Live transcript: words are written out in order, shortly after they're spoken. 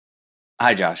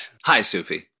Hi, Josh. Hi,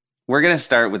 Sufi. We're going to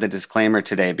start with a disclaimer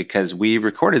today because we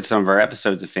recorded some of our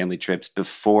episodes of Family Trips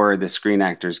before the Screen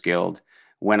Actors Guild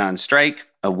went on strike.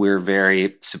 We're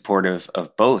very supportive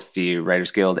of both the Writers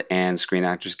Guild and Screen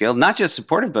Actors Guild. Not just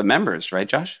supportive, but members, right,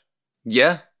 Josh?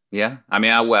 Yeah. I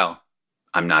mean,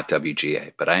 I'm not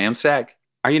WGA, but I am SAG.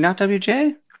 Are you not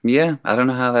WGA? Yeah, I don't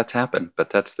know how that's happened,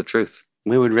 but that's the truth.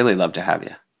 We would really love to have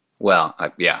you. Well,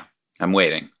 I'm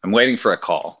waiting. I'm waiting for a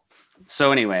call.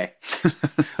 So anyway,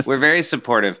 we're very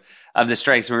supportive of the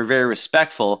strikes, and we're very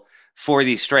respectful for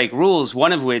the strike rules,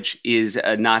 one of which is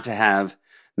not to have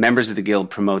members of the Guild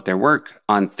promote their work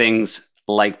on things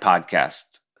like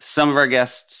podcasts. Some of our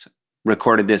guests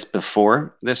recorded this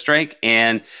before the strike,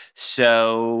 and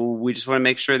so we just want to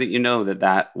make sure that you know that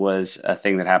that was a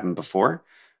thing that happened before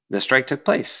the strike took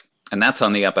place. And that's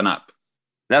on the up and up.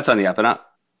 That's on the up and up.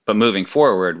 But moving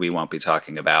forward, we won't be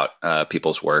talking about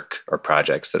people's work or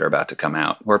projects that are about to come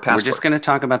out or past. We're just going to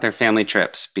talk about their family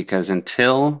trips, because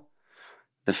until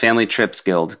the Family Trips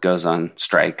Guild goes on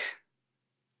strike,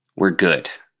 we're good.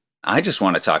 I just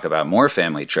want to talk about more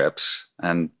family trips.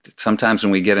 And sometimes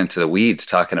when we get into the weeds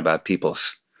talking about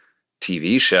people's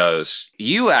TV shows.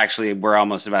 You actually were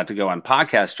almost about to go on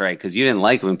podcast strike because you didn't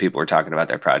like when people were talking about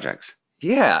their projects.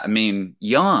 Yeah, I mean,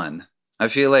 yawn. I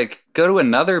feel like go to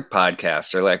another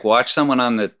podcast or like watch someone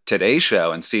on the Today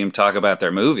Show and see them talk about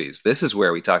their movies. This is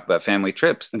where we talk about family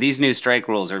trips. These new strike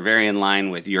rules are very in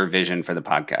line with your vision for the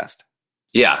podcast.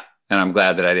 Yeah, and I'm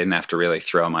glad that I didn't have to really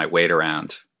throw my weight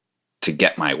around to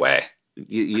get my way.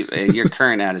 Your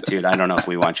current attitude, I don't know if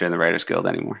we want you in the Writers Guild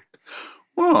anymore.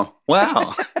 Oh,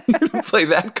 wow. You didn't play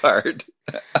that card.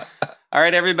 All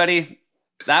right, everybody.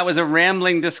 That was a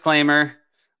rambling disclaimer.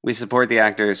 We support the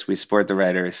actors, we support the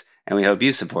writers, and we hope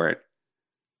you support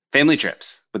Family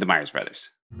Trips with the Meyers brothers.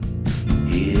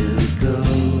 Here we go.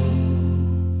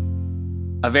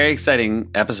 A very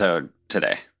exciting episode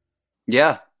today.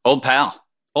 Yeah, old pal.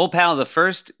 Old pal, the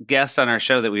first guest on our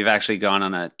show that we've actually gone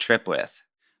on a trip with.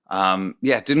 Yeah,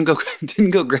 it didn't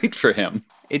go great for him.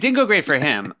 It didn't go great for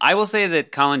him. I will say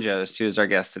that Colin Jost, who is our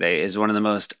guest today, is one of the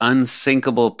most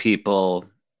unsinkable people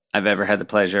I've ever had the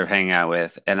pleasure of hanging out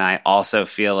with. And I also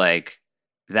feel like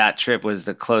that trip was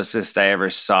the closest I ever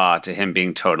saw to him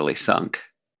being totally sunk.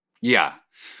 Yeah.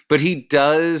 But he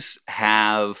does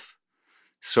have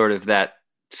sort of that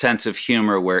sense of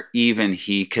humor where even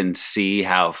he can see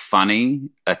how funny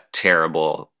a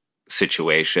terrible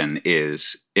situation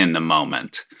is in the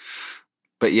moment.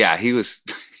 But yeah, he was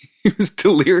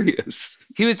delirious.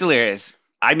 He was delirious.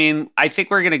 I mean, I think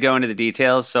we're going to go into the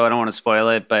details, so I don't want to spoil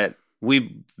it, but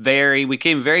we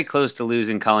came very close to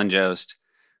losing Colin Jost.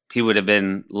 He would have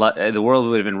been, the world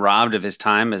would have been robbed of his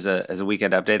time as a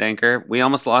Weekend Update anchor. We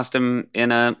almost lost him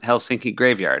in a Helsinki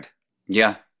graveyard.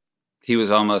 Yeah. He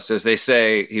was almost, as they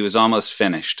say, he was almost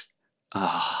finished.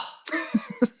 Oh,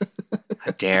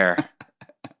 how dare.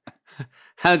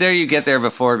 How dare you get there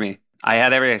before me? I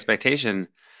had every expectation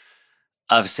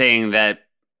of saying that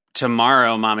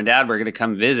tomorrow Mom and Dad were going to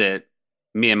come visit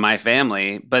me and my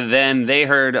family, but then they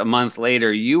heard a month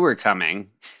later you were coming,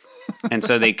 and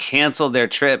so they canceled their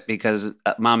trip because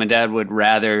Mom and Dad would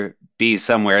rather be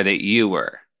somewhere that you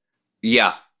were.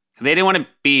 Yeah. They didn't want to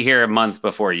be here a month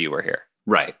before you were here.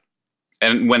 Right.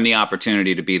 And when the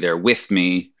opportunity to be there with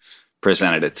me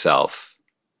presented itself,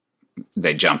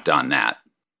 they jumped on that.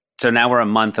 So now we're a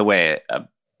month away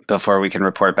before we can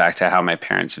report back to how my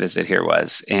parents' visit here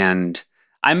was. And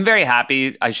I'm very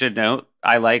happy, I should note.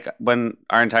 I like when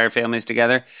our entire family's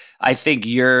together. I think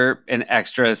you're an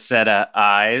extra set of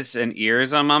eyes and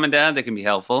ears on Mom and Dad that can be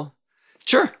helpful.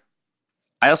 Sure.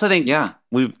 I also think,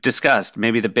 we've discussed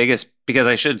maybe the biggest, because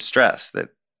I should stress that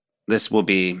this will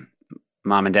be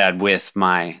Mom and Dad with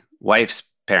my wife's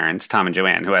parents, Tom and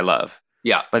Joanne, who I love.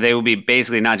 Yeah. But they will be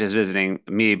basically not just visiting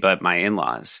me, but my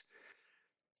in-laws.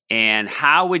 And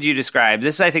how would you describe,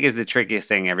 this I think is the trickiest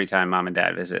thing every time Mom and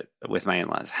Dad visit with my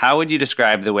in-laws. How would you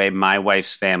describe the way my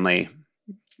wife's family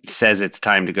says it's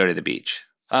time to go to the beach?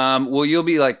 Well, you'll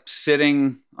be like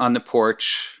sitting on the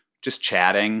porch, just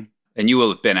chatting, and you will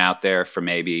have been out there for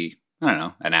maybe, I don't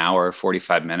know, an hour,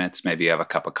 45 minutes. Maybe you have a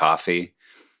cup of coffee.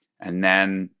 And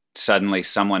then suddenly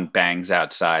someone bangs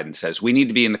outside and says, "We need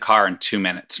to be in the car in 2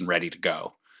 minutes and ready to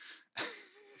go."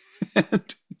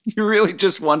 And you really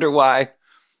just wonder why.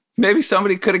 Maybe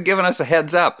somebody could have given us a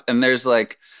heads up. And there's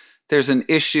an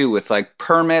issue with like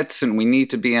permits, and we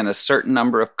need to be in a certain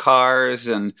number of cars.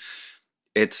 And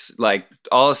it's like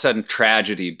all of a sudden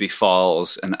tragedy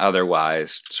befalls an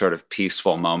otherwise sort of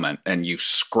peaceful moment. And you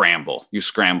scramble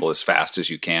as fast as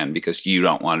you can because you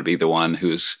don't want to be the one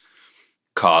who's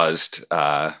caused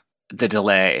the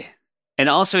delay. And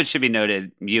also it should be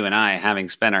noted, you and I, having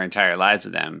spent our entire lives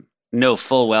with them, know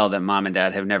full well that mom and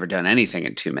dad have never done anything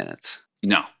in 2 minutes.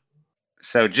 No.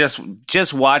 So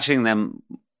just watching them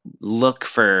look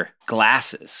for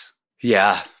glasses.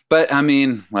 Yeah. But I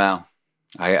mean, well,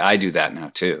 I do that now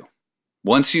too.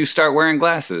 Once you start wearing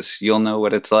glasses, you'll know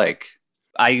what it's like.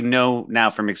 I know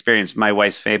now from experience, my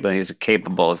wife's family is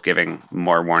capable of giving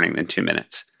more warning than 2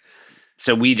 minutes.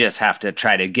 So we just have to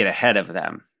try to get ahead of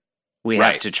them. We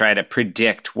have to try to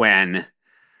predict when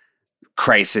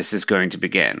crisis is going to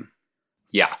begin.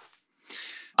 Yeah.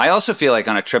 I also feel like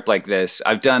on a trip like this,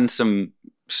 I've done some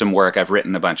work. I've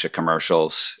written a bunch of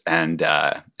commercials, and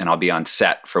I'll be on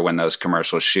set for when those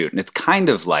commercials shoot. And it's kind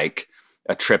of like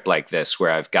a trip like this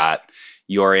where I've got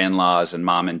your in-laws and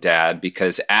mom and dad,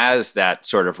 because as that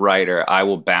sort of writer, I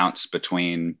will bounce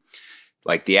between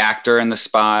like the actor in the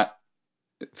spot,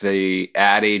 the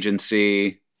ad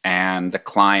agency, and the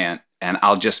client. And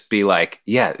I'll just be like,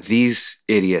 yeah, these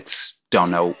idiots don't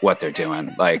know what they're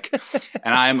doing. Like,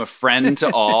 and I am a friend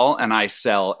to all, and I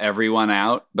sell everyone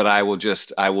out, but I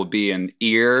will be an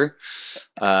ear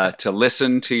to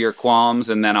listen to your qualms.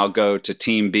 And then I'll go to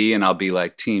team B and I'll be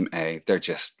like, team A, they're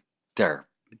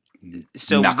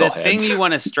so the thing you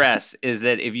want to stress is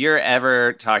that if you're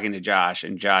ever talking to Josh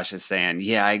and Josh is saying,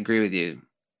 yeah, I agree with you,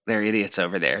 they're idiots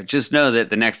over there, just know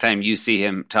that the next time you see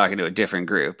him talking to a different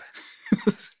group,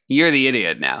 you're the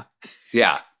idiot now.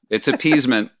 Yeah. It's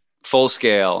appeasement, full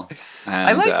scale. And,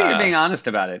 I like that you're being honest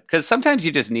about it, because sometimes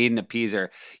you just need an appeaser.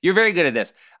 You're very good at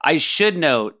this. I should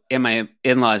note, in my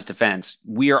in-laws' defense,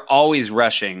 we are always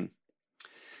rushing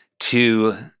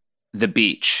to the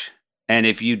beach. And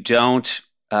if you don't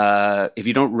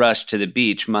rush to the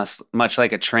beach, much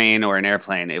like a train or an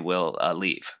airplane, it will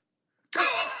leave.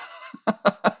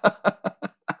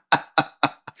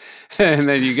 And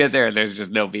then you get there and there's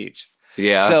just no beach.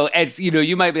 Yeah. So it's,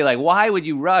 you might be like, why would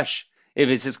you rush if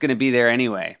it's just going to be there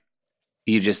anyway?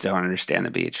 You just don't understand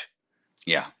the beach.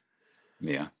 Yeah.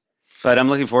 Yeah. But I'm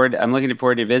looking forward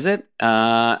to visit.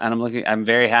 And I'm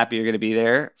very happy you're going to be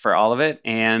there for all of it.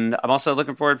 And I'm also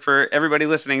looking forward for everybody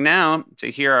listening now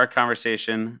to hear our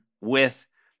conversation with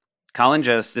Colin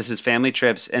Jost. This is Family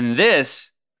Trips. And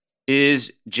this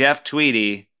is Jeff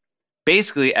Tweedy,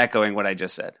 basically echoing what I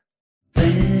just said.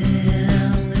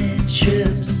 Family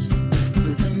Trips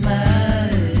with the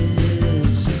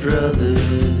Meyers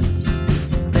brothers.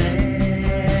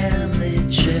 Family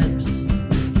Trips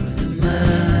with the Meyers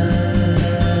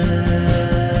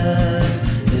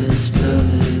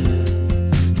brothers.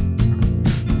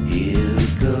 Here we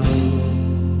go.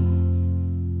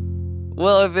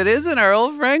 Well, if it isn't our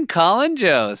old friend Colin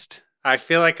Jost. I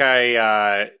feel like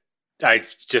I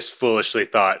just foolishly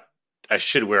thought I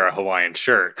should wear a Hawaiian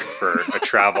shirt for a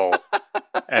travel,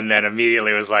 and then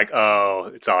immediately was like,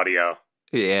 oh, it's audio.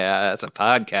 Yeah, that's a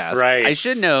podcast. Right. I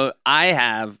should know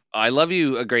I love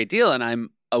you a great deal, and I'm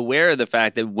aware of the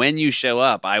fact that when you show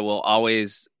up, I will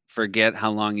always forget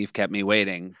how long you've kept me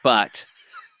waiting. But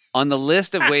on the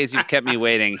list of ways you've kept me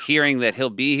waiting, hearing that he'll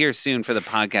be here soon for the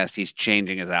podcast, he's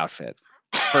changing his outfit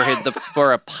for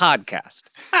a podcast.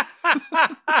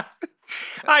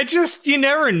 You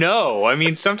never know. I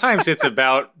mean, sometimes it's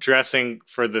about dressing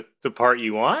for the part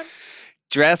you want.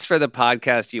 Dress for the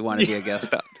podcast you want to be a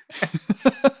guest on.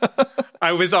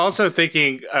 I was also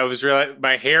thinking,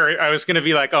 my hair, I was going to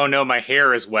be like, oh no, my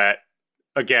hair is wet.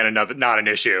 Again, not an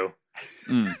issue.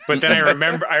 But then I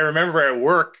remember at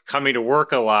work, coming to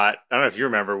work a lot. I don't know if you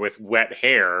remember, with wet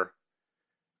hair.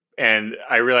 And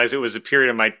I realized it was a period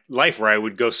of my life where I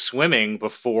would go swimming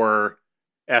before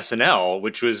SNL,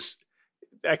 which was,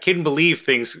 I couldn't believe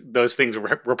those things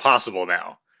were possible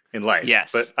now in life.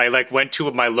 Yes. But I went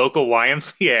to my local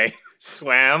YMCA,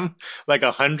 swam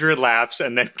 100 laps,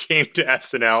 and then came to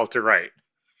SNL to write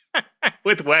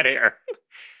with wet hair.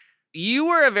 You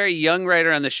were a very young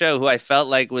writer on the show who I felt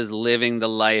like was living the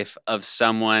life of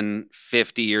someone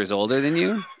 50 years older than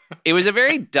you. It was a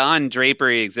very Don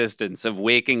Drapery existence of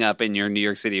waking up in your New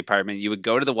York City apartment. You would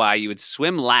go to the Y, you would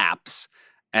swim laps,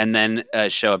 and then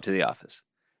show up to the office.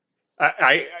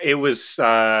 It was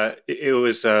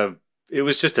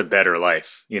just a better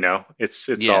life, It's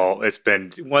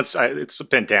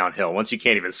been downhill. Once you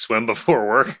can't even swim before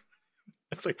work,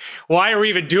 it's like, why are we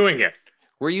even doing it?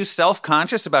 Were you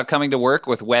self-conscious about coming to work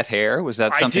with wet hair? Was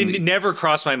that something? It never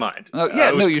crossed my mind. Oh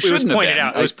yeah, you shouldn't have been.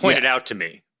 It was pointed out to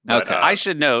me. But, okay. I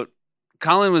should note,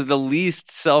 Colin was the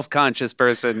least self-conscious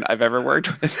person I've ever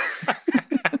worked with.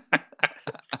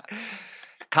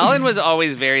 Colin was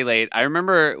always very late. I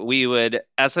remember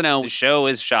SNL show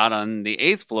is shot on the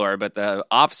 8th floor, but the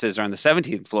offices are on the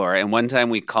 17th floor. And one time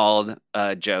we called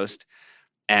Jost,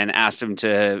 and asked him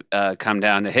to come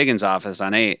down to Higgins' office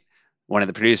on 8, one of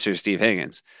the producers, Steve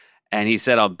Higgins. And he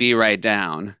said, I'll be right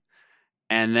down.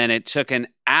 And then it took an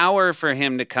hour for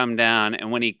him to come down.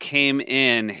 And when he came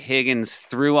in, Higgins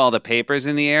threw all the papers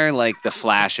in the air like the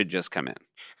Flash had just come in.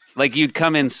 Like you'd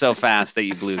come in so fast that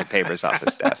you blew the papers off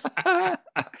his desk.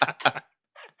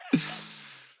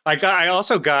 I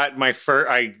also got my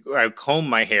I combed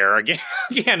my hair again.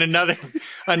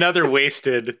 Another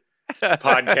wasted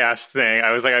podcast thing.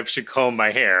 I was like, I should comb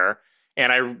my hair,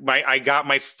 and I got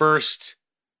my first.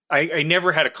 I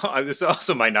never had a comb. This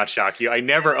also might not shock you. I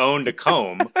never owned a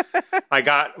comb. I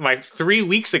got my 3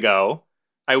 weeks ago.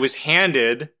 I was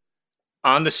handed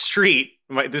on the street.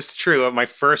 This is true. My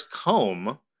first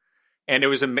comb, and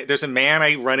there's a man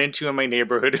I run into in my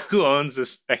neighborhood who owns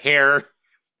a hair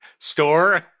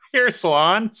store, hair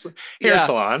salon.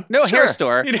 No, sure. Hair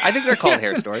store. I think they're called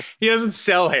hair stores. He doesn't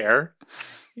sell hair.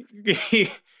 He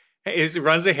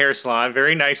runs a hair salon.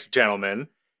 Very nice gentleman.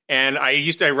 And I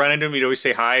run into him. He'd always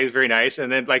say hi. He's very nice. And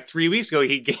then like 3 weeks ago,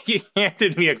 he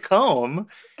handed me a comb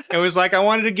and was like, I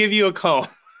wanted to give you a comb.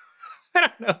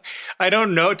 I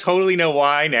don't know. Totally know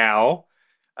why now.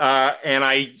 And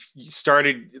I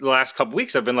started the last couple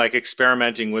weeks. I've been like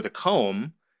experimenting with a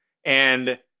comb,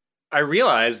 and I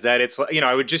realized that it's,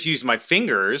 I would just use my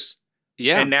fingers.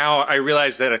 Yeah. And now I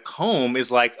realize that a comb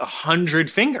is like 100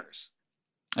 fingers.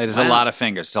 It is a lot of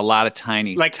fingers. It's a lot of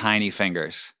tiny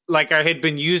fingers. Like I had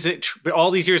been using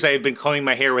all these years, I had been combing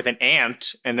my hair with an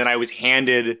ant, and then I was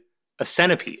handed a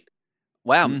centipede.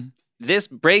 Wow. Mm-hmm. This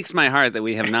breaks my heart that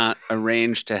we have not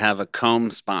arranged to have a comb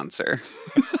sponsor,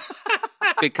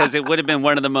 because it would have been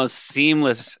one of the most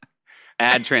seamless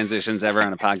ad transitions ever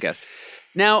on a podcast.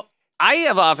 Now, I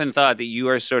have often thought that you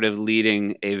are sort of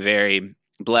leading a very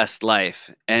blessed life.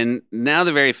 And now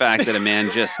the very fact that a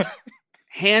man just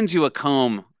hands you a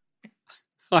comb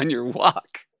on your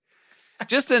walk,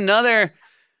 just another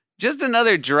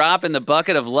drop in the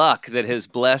bucket of luck that has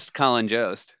blessed Colin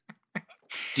Jost.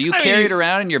 Do you carry it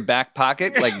around in your back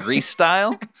pocket like Grease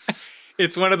style?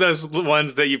 It's one of those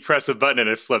ones that you press a button and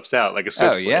it flips out like a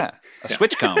switchblade. Oh, yeah. A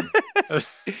switch comb.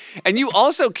 And you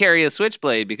also carry a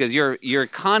switchblade because you're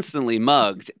constantly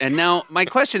mugged. And now my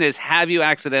question is, have you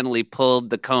accidentally pulled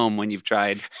the comb when you've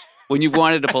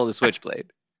wanted to pull the switchblade?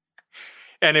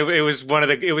 And it was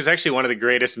actually one of the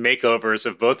greatest makeovers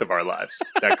of both of our lives,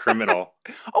 that criminal.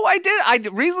 Oh, I did. I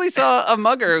recently saw a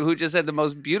mugger who just had the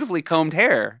most beautifully combed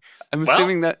hair. I'm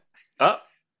assuming that.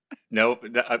 No,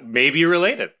 maybe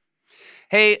related.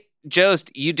 Hey, Jost,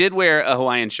 you did wear a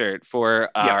Hawaiian shirt for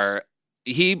our.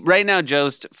 Yes. Right now,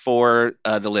 Jost, for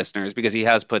the listeners, because he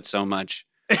has put so much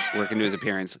work into his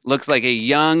appearance, looks like a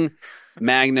young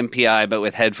Magnum PI, but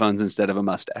with headphones instead of a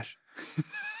mustache.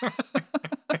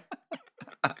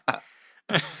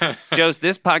 Jost,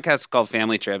 this podcast is called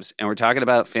Family Trips, and we're talking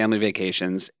about family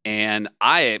vacations. And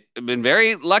I have been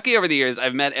very lucky over the years.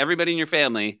 I've met everybody in your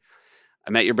family. I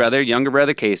met your younger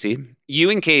brother, Casey. You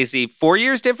and Casey, 4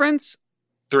 years difference?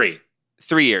 3.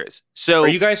 3 years. So are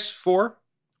you guys 4?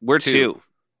 We're 2.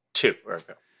 2.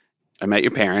 Okay. I met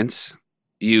your parents.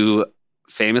 You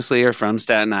famously are from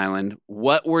Staten Island.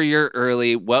 What were your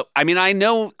early? I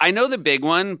know the big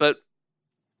one, but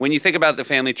when you think about the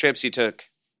family trips you took,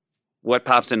 what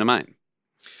pops into mind?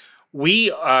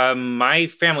 My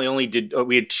family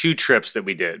we had 2 trips that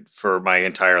we did for my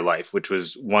entire life, which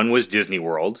was, one was Disney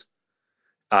World,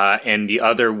 and the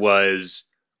other was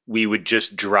we would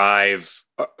just drive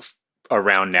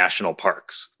around national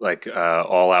parks, like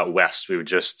all out west. We would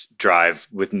just drive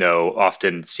with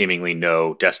often seemingly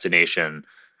no destination,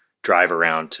 drive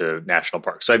around to national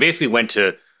parks. So I basically went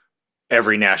to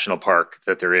every national park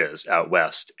that there is out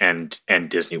west and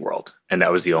Disney World. And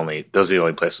those are the only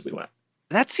places we went.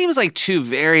 That seems like 2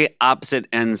 very opposite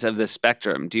ends of the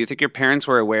spectrum. Do you think your parents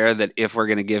were aware that if we're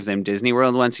going to give them Disney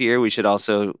World once a year, we should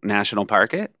also national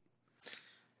park it?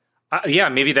 Yeah,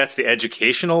 maybe that's the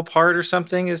educational part or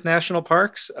something, is national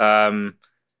parks.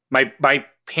 My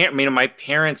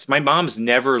parents, my mom's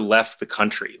never left the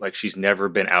country. Like, she's never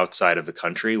been outside of the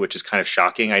country, which is kind of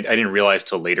shocking. I didn't realize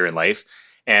till later in life.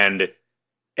 And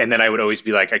then I would always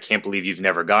be like, I can't believe you've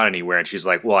never gone anywhere. And she's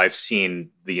like, well, I've seen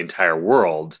the entire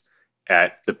world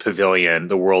at the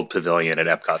World Pavilion at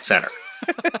Epcot Center.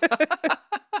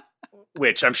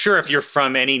 Which I'm sure if you're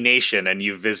from any nation and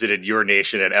you've visited your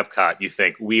nation at Epcot, you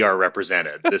think, we are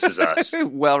represented. This is us.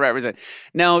 Well represented.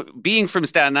 Now, being from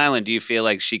Staten Island, do you feel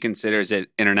like she considers it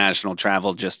international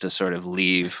travel just to sort of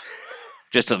leave,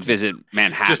 just to visit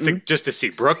Manhattan? Just to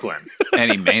see Brooklyn.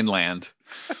 Any mainland.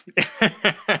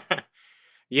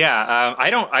 Yeah, I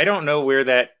don't know where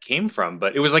that came from,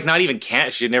 but it was like not even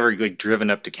Canada. She had never like driven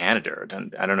up to Canada. Or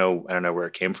I don't know where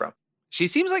it came from. She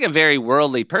seems like a very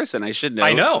worldly person. I should know.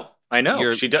 I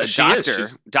know. She does. She is.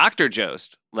 She's- Dr.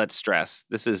 Jost, let's stress.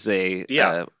 This is a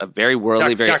very Doc-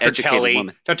 worldly, very Dr. educated Kelly,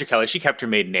 woman. Dr. Kelly, she kept her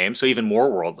maiden name, so even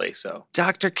more worldly. So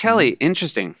Dr. Kelly,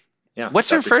 interesting. yeah. What's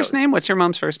her Dr. first Kelly. name? What's your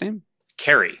mom's first name?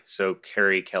 Carrie. So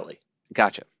Carrie Kelly.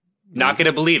 Gotcha. Not going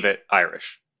to believe it.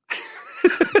 Irish.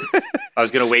 I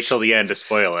was going to wait till the end to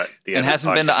spoil it. The And end of the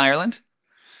hasn't been to podcast. Ireland?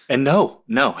 And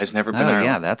no, has never been. Oh to Ireland.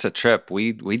 yeah, that's a trip.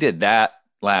 We did that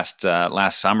last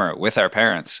summer with our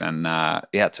parents, and yeah,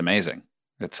 it's amazing.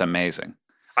 It's amazing.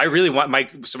 I really want my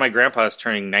grandpa is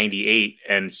turning 98,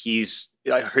 and his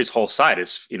whole side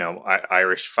is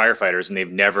Irish firefighters,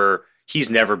 and he's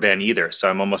never been either. So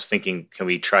I'm almost thinking, can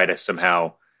we try to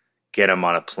somehow get him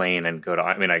on a plane and go to?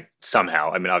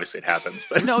 Obviously it happens,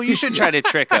 but No, you should try to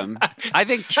trick him. I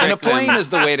think And a trick plane them. is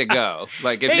the way to go.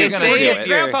 Like if hey, you're going to say do it, it,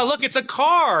 Grandpa, look, it's a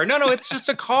car. No, it's just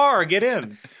a car. Get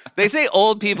in. They say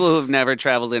old people who have never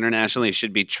traveled internationally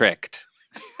should be tricked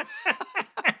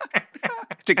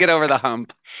to get over the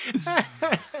hump.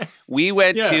 We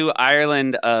went to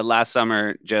Ireland last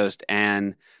summer, Jost,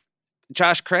 and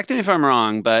Josh, correct me if I'm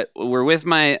wrong, but we're with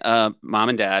my mom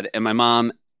and dad, and my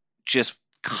mom just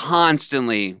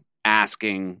constantly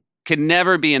asking, can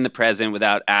never be in the present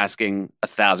without asking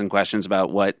 1,000 questions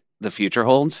about what the future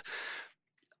holds.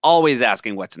 Always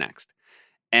asking what's next.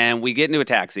 And we get into a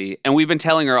taxi, and we've been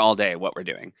telling her all day what we're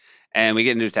doing. And we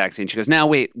get into a taxi, and she goes, now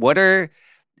wait,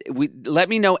 let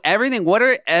me know everything. What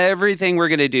are everything we're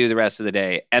going to do the rest of the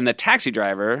day? And the taxi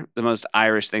driver, the most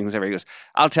Irish things ever, he goes,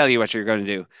 I'll tell you what you're going to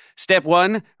do. Step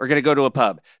 1, we're going to go to a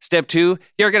pub. Step 2,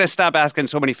 you're going to stop asking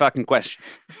so many fucking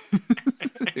questions.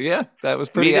 yeah, that was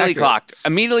pretty accurate.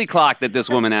 Immediately clocked that this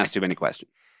woman asked too many questions.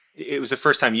 It was the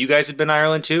first time you guys had been to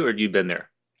Ireland too, or had you been there?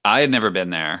 I had never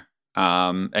been there.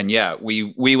 And yeah,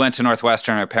 we went to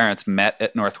Northwestern. Our parents met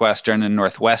at Northwestern, and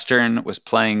Northwestern was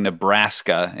playing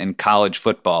Nebraska in college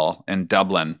football in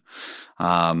Dublin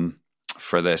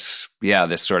for this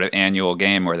sort of annual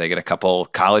game where they get a couple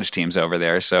college teams over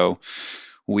there. So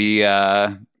we,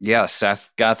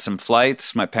 Seth got some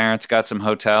flights, my parents got some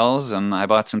hotels, and I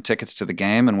bought some tickets to the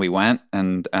game, and we went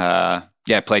and,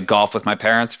 I played golf with my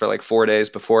parents for like 4 days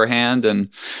beforehand. And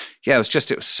yeah, it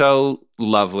was so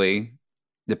lovely.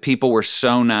 The people were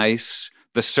so nice.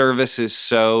 The service is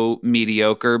so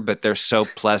mediocre, but they're so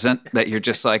pleasant that you're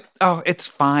just like, oh, it's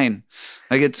fine.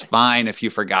 Like, it's fine if you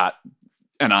forgot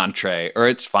an entree, or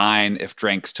it's fine if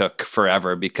drinks took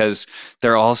forever, because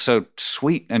they're all so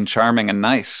sweet and charming and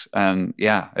nice. And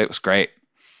yeah, it was great.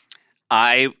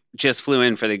 I just flew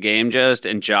in for the game, Jost,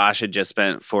 and Josh had just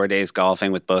spent 4 days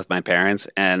golfing with both my parents,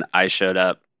 and I showed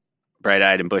up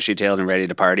bright-eyed and bushy-tailed and ready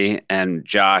to party. And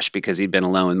Josh, because he'd been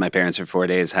alone with my parents for 4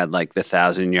 days, had like the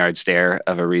 1,000-yard stare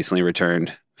of a recently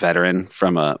returned veteran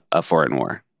from a foreign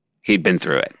war. He'd been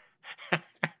through it.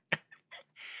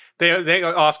 They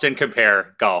often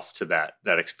compare golf to that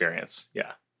experience.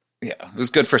 Yeah. Yeah, it was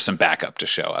good for some backup to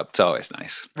show up. It's always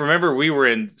nice. Remember, we were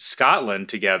in Scotland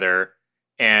together,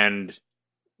 and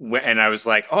I was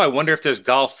like, oh, I wonder if there's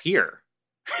golf here.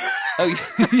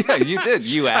 Oh yeah, you did.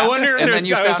 You asked, I wonder if and then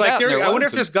you found out.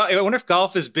 I wonder if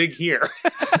golf is big here.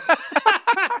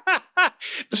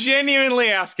 Genuinely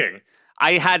asking.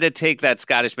 I had to take that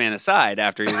Scottish man aside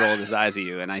after he rolled his eyes at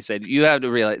you, and I said, you have to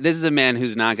realize this is a man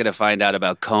who's not going to find out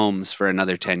about combs for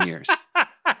another 10 years.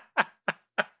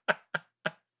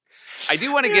 I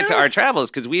do want to get to our travels,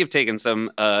 because we have taken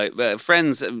some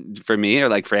friends for me are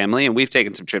like family, and we've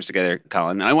taken some trips together,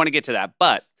 Colin, and I want to get to that.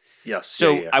 But yes,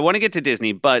 so yeah. I want to get to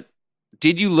Disney, but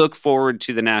did you look forward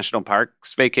to the national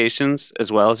parks vacations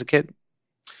as well as a kid?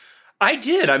 I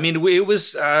did. I mean, it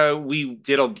was we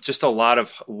did just a lot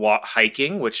of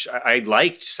hiking, which I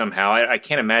liked somehow. I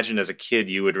can't imagine as a kid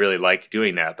you would really like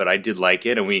doing that, but I did like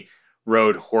it. And we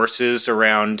rode horses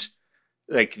around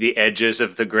like the edges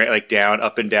of the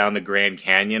up and down the Grand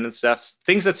Canyon and stuff.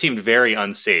 Things that seemed very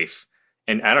unsafe,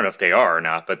 and I don't know if they are or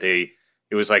not, but it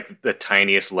was like the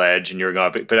tiniest ledge, and you were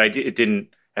going. But it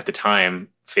didn't at the time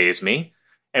faze me.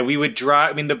 And we would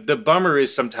drive. I mean, the bummer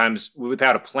is sometimes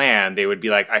without a plan, they would be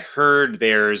like, I heard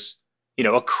there's,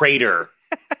 a crater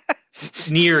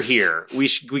near here.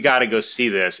 We got to go see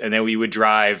this. And then we would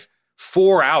drive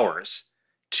 4 hours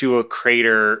to a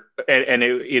crater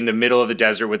in the middle of the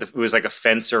desert it was like a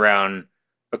fence around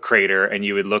a crater, and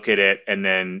you would look at it, and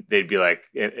then they'd be like,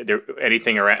 there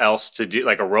anything else to do,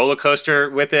 like a roller coaster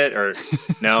with it, or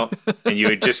no? And you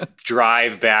would just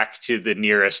drive back to the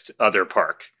nearest other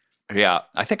park. Yeah,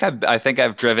 I think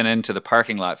I've driven into the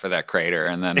parking lot for that crater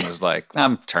and then was like,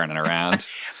 I'm turning around.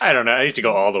 I don't know. I need to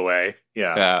go all the way.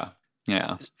 Yeah.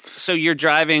 Yeah. So you're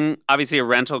driving, obviously, a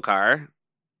rental car,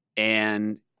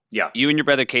 and Yeah. you and your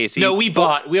brother Casey. No, we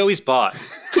always bought.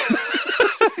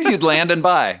 You'd land and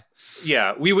buy.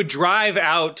 Yeah, we would drive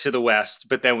out to the west,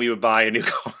 but then we would buy a new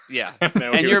car. Yeah, Then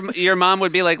and we would- your mom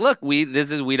would be like, "Look, we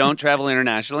don't travel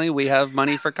internationally. We have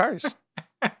money for cars.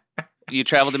 You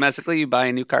travel domestically, you buy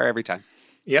a new car every time.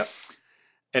 Yep.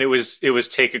 And it was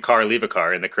take a car, leave a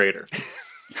car in the crater.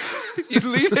 You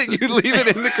leave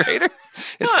it in the crater.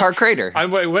 It's car crater.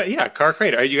 Car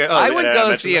crater. Are you guys, I would go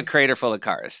mentioned see a that? crater full of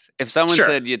cars. If someone Sure.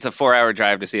 said it's a 4-hour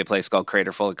drive to see a place called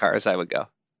Crater Full of Cars, I would go.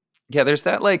 Yeah, there's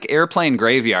that like airplane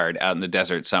graveyard out in the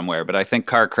desert somewhere, but I think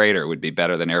car crater would be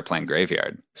better than airplane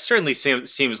graveyard. Certainly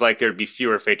seems like there'd be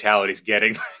fewer fatalities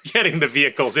getting the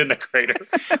vehicles in the crater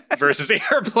versus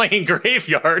airplane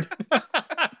graveyard.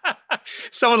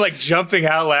 Someone like jumping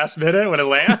out last minute when it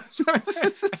lands.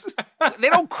 They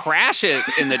don't crash it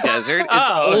in the desert. It's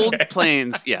Oh, old okay.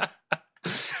 planes. Yeah.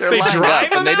 They're They lined drive up,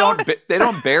 them and they out?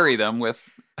 don't bury them with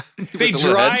They the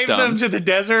little drive them headstones. to the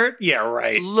desert. Yeah,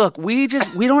 right. Look, we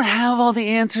don't have all the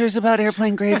answers about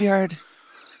airplane graveyard.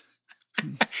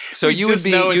 So We you would just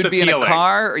know it's be in a appealing.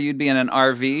 car or you'd be in an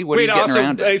RV? What are you getting also,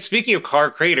 around it? speaking of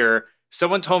car crater,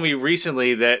 someone told me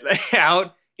recently that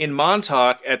out in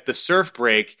Montauk at the surf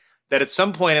break, that at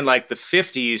some point in like the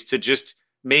 50s to just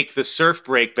make the surf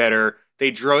break better,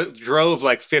 they drove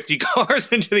like 50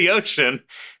 cars into the ocean,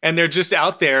 and they're just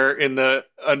out there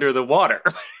under the water.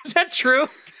 Is that true?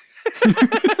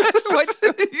 What's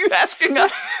you asking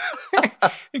us?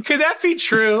 Could that be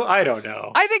true? I don't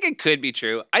know. I think it could be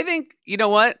true. I think, you know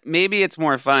what? Maybe it's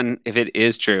more fun if it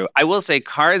is true. I will say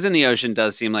cars in the ocean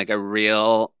does seem like a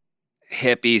real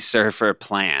hippie surfer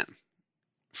plan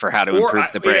for how to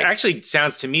improve the break. It actually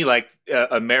sounds to me like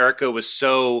America was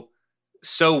so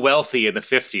wealthy in the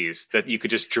 50s that you could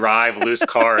just drive loose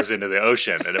cars into the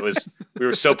ocean, and we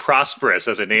were so prosperous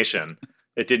as a nation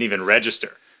it didn't even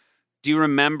register. Do you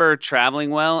remember traveling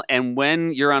well? And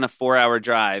when you're on a 4-hour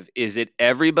drive, is it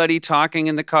everybody talking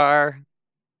in the car?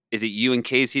 Is it you and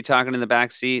Casey talking in the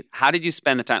back seat? How did you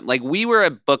spend the time? Like, we were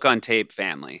a book on tape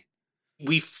family.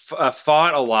 We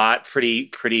fought a lot,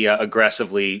 pretty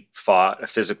aggressively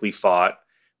physically fought.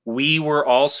 We were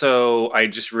also, I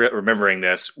just remembering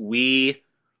this, we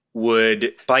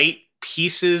would bite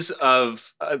pieces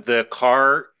of the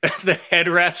car, the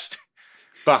headrest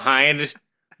behind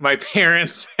my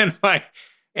parents and my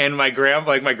grandpa.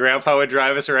 Like my grandpa would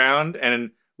drive us around,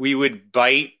 and we would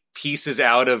bite pieces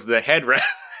out of the headrest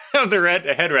of the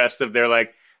headrest of their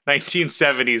like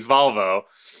 1970s Volvo,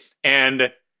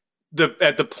 and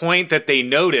at the point that they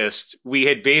noticed, we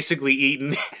had basically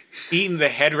eaten the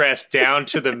headrest down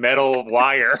to the metal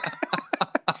wire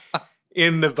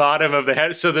in the bottom of the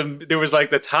head. So there was like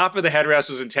the top of the headrest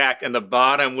was intact, and the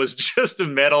bottom was just a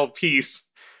metal piece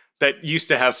that used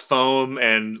to have foam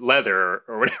and leather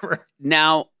or whatever.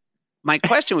 Now, my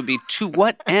question would be, to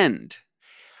what end?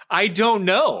 I don't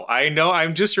know.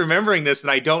 I'm just remembering this,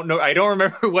 and I don't know. I don't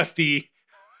remember what the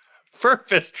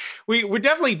purpose. We were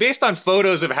definitely, based on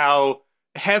photos of how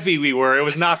heavy we were, it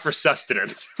was not for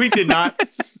sustenance.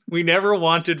 We never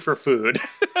wanted for food.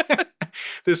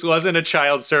 This wasn't a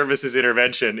child services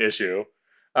intervention issue.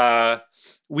 I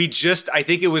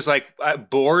think it was like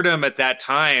boredom at that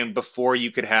time before you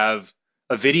could have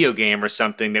a video game or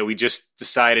something, that we just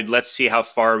decided, let's see how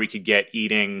far we could get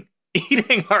eating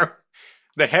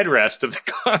the headrest of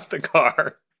the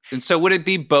car. And so would it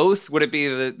be both? Would it be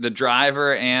the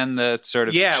driver and the sort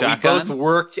of shotgun? We both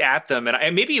worked at them,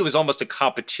 and maybe it was almost a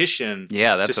competition.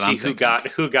 Yeah, that's to what see I'm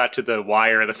thinking. who got to the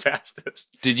wire the fastest.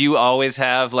 Did you always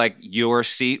have like your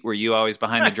seat? Were you always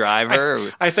behind the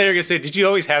driver? I thought you were gonna say, did you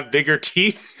always have bigger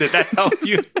teeth? Did that help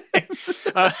you?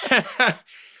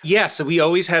 Yeah, so we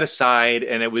always had a side,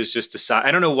 and it was just a side.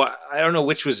 I don't know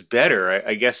which was better.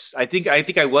 I guess I think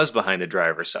I was behind the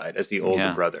driver's side as the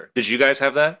older brother. Did you guys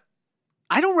have that?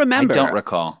 I don't remember. I don't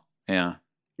recall. Yeah.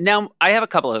 Now, I have a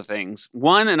couple of things.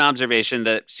 One, an observation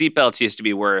that seatbelts used to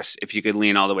be worse if you could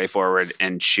lean all the way forward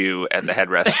and chew at the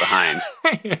headrest behind.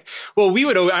 Well, we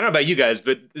would. I don't know about you guys,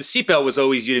 but the seatbelt was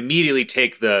always, you'd immediately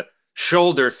take the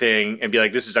shoulder thing and be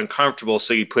like, this is uncomfortable,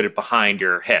 so you put it behind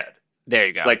your head. There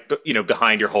you go. Like,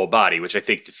 behind your whole body, which I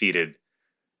think defeated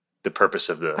the purpose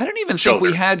of the I don't even shoulder.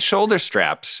 think we had shoulder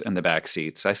straps in the back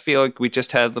seats. I feel like we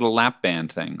just had little lap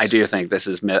band things. I do think this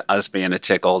is us being a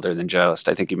tick older than Jost.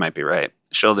 I think you might be right.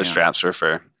 Shoulder straps were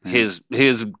for his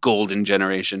golden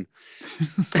generation.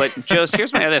 But Jost,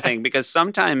 here's my other thing, because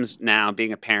sometimes now,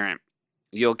 being a parent,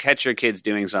 you'll catch your kids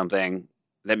doing something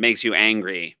that makes you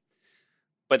angry,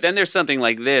 But then there's something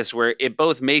like this where it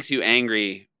both makes you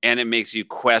angry and it makes you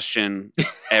question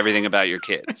everything about your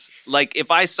kids. Like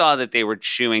if I saw that they were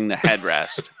chewing the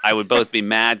headrest, I would both be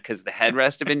mad because the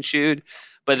headrest had been chewed,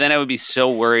 but then I would be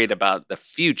so worried about the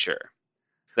future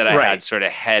that I had sort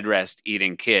of headrest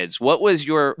eating kids. What was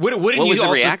your what was the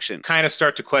reaction? Kind of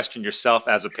start to question yourself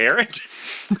as a parent.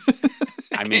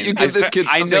 I mean, you give this kid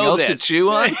something else to chew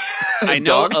on. I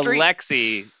know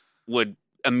Alexi would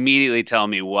immediately tell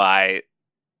me why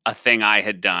a thing I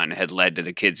had done had led to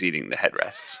the kids eating the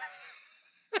headrests.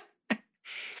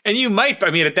 And you might, I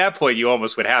mean, at that point, you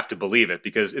almost would have to believe it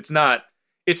because it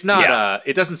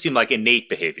doesn't seem like innate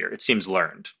behavior. It seems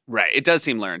learned. Right. It does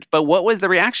seem learned. But what was the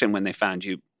reaction when they found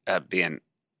you being?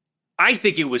 I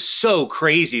think it was so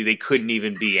crazy they couldn't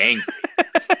even be angry.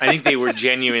 I think they were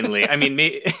genuinely, I mean,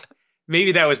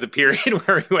 maybe that was the period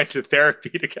where we went to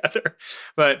therapy together,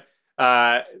 but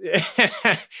I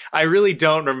really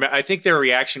don't remember. I think their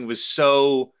reaction was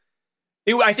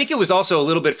I think it was also a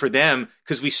little bit for them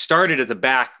because we started at the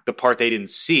back, the part they didn't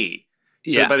see.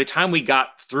 So by the time we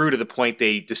got through to the point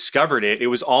they discovered it, it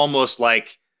was almost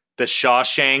like the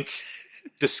Shawshank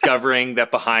discovering that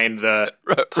behind the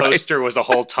poster was a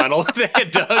whole tunnel they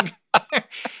had dug.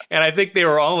 And I think they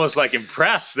were almost like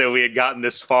impressed that we had gotten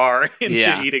this far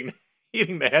into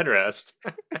eating the headrest.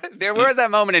 There was that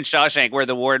moment in Shawshank where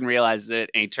the warden realizes it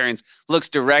and he turns, looks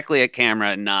directly at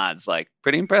camera and nods like,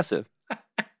 pretty impressive.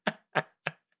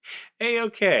 Hey,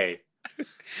 okay.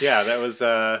 Yeah, that was...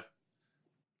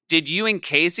 Did you and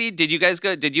Casey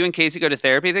go to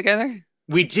therapy together?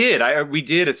 We did. We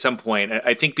did at some point.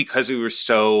 I think because we were just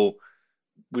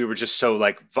so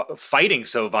like fighting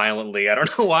so violently. I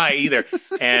don't know why either.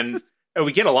 And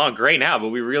we get along great now, but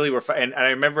we really were fighting. And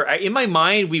I remember in my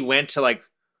mind, we went to like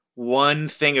one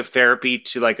thing of therapy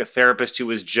to like a therapist who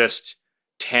was just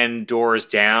 10 doors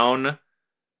down,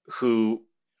 who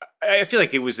I feel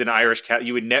like it was an Irish cat.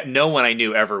 You would no one I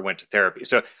knew ever went to therapy.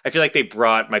 So I feel like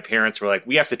my parents were like,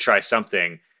 we have to try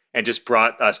something, and just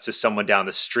brought us to someone down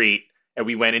the street. And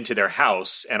we went into their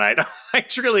house, and I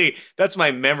truly, that's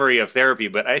my memory of therapy,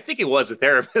 but I think it was a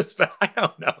therapist, but I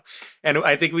don't know. And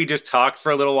I think we just talked for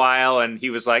a little while, and he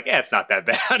was like, it's not that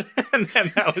bad. And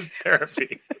then that was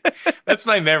therapy. That's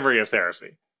my memory of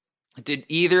therapy. Did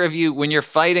either of you, when you're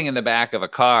fighting in the back of a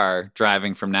car,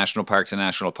 driving from national park to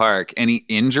national park, any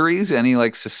injuries, any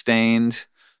like sustained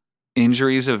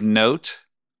injuries of note?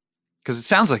 Because it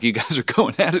sounds like you guys are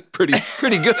going at it pretty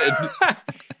good.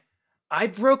 I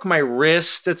broke my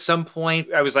wrist at some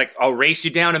point. I was like, I'll race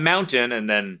you down a mountain, and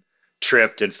then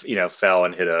tripped and fell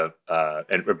and hit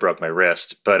and broke my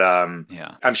wrist. But I'm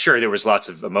sure there was lots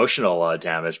of emotional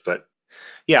damage. But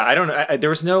yeah, I don't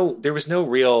know. There was no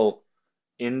real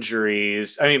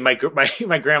injuries. I mean, my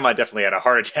grandma definitely had a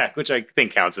heart attack, which I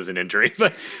think counts as an injury,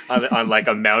 but on like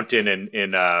a mountain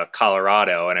in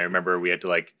Colorado. And I remember we had to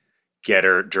like get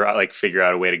her, figure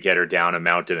out a way to get her down a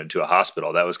mountain into a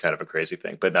hospital. That was kind of a crazy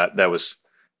thing, but that was,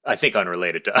 I think,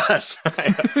 unrelated to us.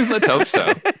 Let's hope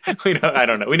so. I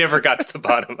don't know. We never got to the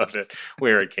bottom of it,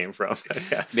 where it came from.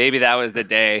 Yes. Maybe that was the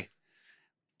day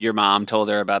your mom told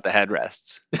her about the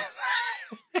headrests.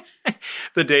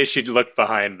 The day she looked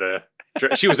behind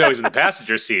she was always in the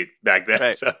passenger seat back then.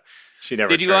 Right. So she never.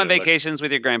 Did you go on vacations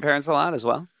with your grandparents a lot as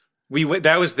well? We went.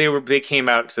 They came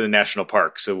out to the national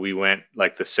park, so we went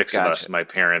like the six of us, my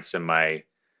parents and my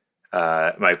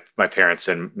parents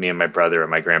and me and my brother and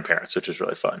my grandparents, which was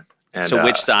really fun. And, so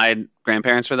which side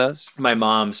grandparents were those? My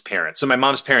mom's parents. So my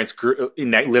mom's parents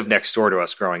lived next door to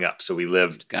us growing up. So we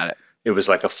lived. Got it. It was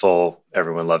like a full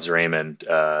Everyone Loves Raymond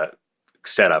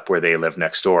setup where they lived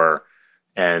next door.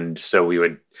 And so we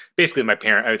would basically,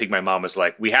 I think my mom was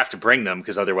like, we have to bring them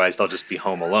because otherwise they'll just be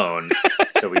home alone.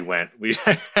 So we went,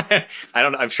 I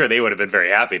don't know. I'm sure they would have been very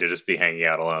happy to just be hanging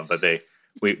out alone, but they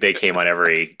came on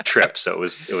every trip. So it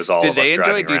was all of us driving around. Did they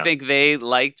enjoy it? Do you think they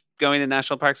liked going to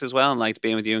national parks as well and liked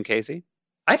being with you and Casey?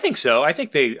 I think so. I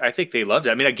think they loved it.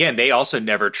 I mean, again, they also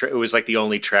never, it was like the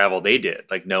only travel they did.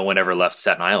 Like no one ever left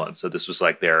Staten Island. So this was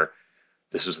like their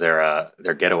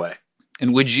getaway.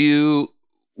 And would you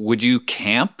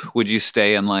camp? Would you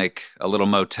stay in like a little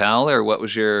motel, or what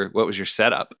was your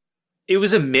setup? It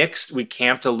was a mix. We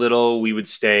camped a little. We would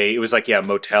stay. It was like,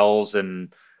 motels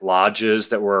and lodges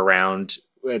that were around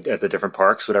at the different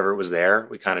parks, whatever it was there.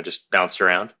 We kind of just bounced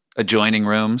around. Adjoining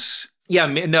rooms? Yeah,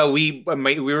 no, we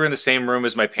were in the same room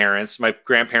as my parents. My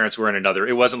grandparents were in another.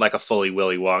 It wasn't like a fully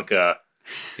Willy Wonka,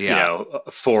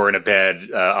 four in a bed,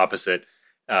 opposite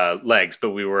legs, but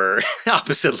we were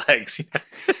opposite legs.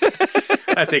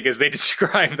 I think as they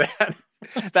describe that.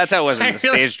 That's how it was in the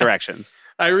stage directions.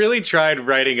 I really tried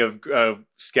writing a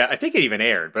sketch. I think it even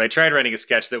aired, but I tried writing a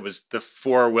sketch that was the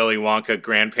 4 Willy Wonka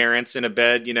grandparents in a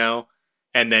bed,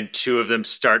 and then 2 of them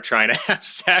start trying to have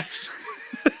sex.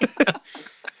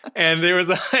 And there was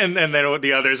and then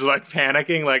the others were like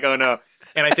panicking, like, oh no.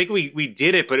 And I think we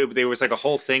did it, but there was like a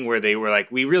whole thing where they were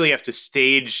like, we really have to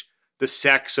stage the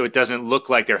sex so it doesn't look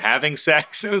like they're having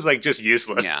sex. It was like just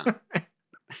useless. Yeah.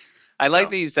 I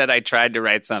like that you said I tried to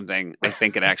write something. I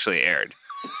think it actually aired.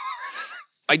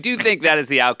 I do think that is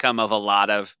the outcome of a lot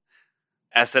of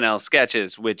SNL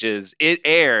sketches, which is it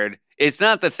aired. It's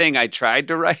not the thing I tried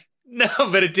to write. No,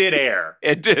 but it did air.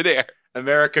 It did air.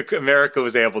 America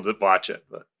was able to watch it.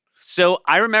 But. So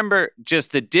I remember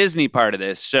just the Disney part of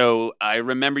this. So I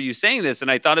remember you saying this,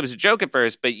 and I thought it was a joke at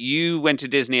first, but you went to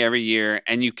Disney every year,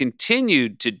 and you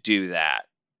continued to do that.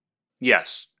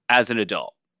 Yes. As an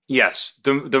adult. Yes.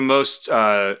 The most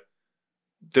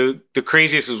the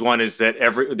craziest one is that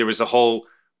there was a whole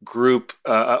group,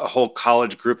 a whole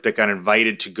college group that got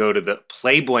invited to go to the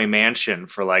Playboy Mansion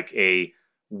for like a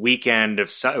weekend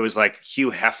of. It was like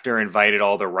Hugh Hefner invited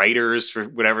all the writers for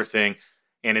whatever thing.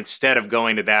 And instead of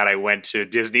going to that, I went to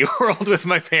Disney World with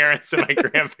my parents and my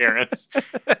grandparents.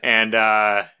 And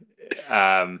I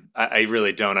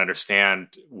really don't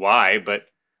understand why, but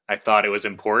I thought it was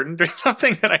important or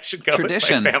something that I should go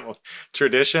Tradition. with my family.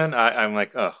 Tradition. I'm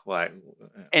like, oh, why?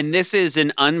 And this is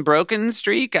an unbroken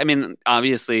streak? I mean,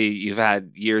 obviously, you've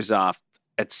had years off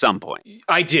at some point.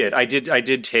 I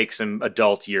did take some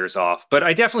adult years off, but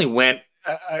I definitely went.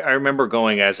 I remember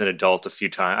going as an adult a few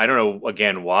times. I don't know,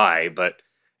 again, why, but...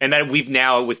 And then we've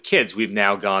now, with kids, we've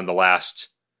now gone the last,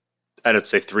 I'd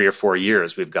say 3 or 4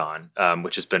 years we've gone,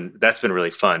 that's been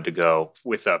really fun to go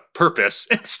with a purpose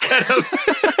instead of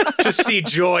to see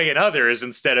joy in others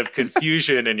instead of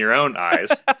confusion in your own eyes.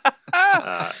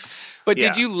 But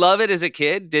did you love it as a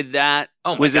kid?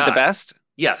 Was it the best?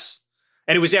 Yes.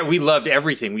 And it was, we loved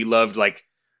everything. We loved like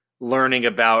learning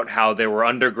about how there were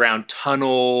underground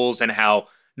tunnels and how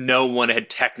no one had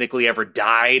technically ever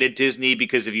died at Disney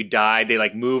because if you died, they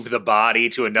like moved the body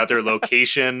to another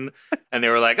location. And they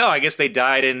were like, oh, I guess they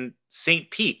died in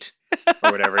St. Pete or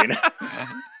whatever, I don't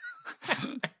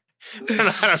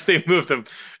know if they moved them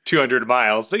 200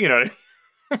 miles, but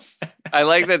I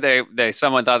like that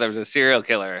someone thought there was a serial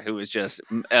killer who was just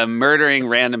murdering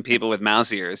random people with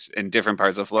mouse ears in different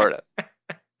parts of Florida.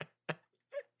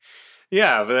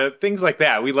 Yeah, but things like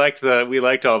that. We liked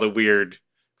all the weird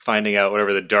finding out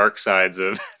whatever the dark sides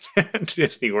of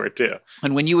Disney were too.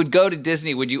 And when you would go to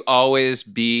Disney, would you always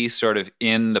be sort of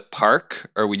in the park,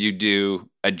 or would you do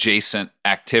adjacent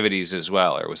activities as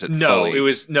well, or was it fully? It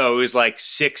was like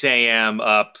 6 a.m.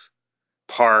 up,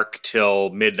 park till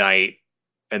midnight,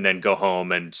 and then go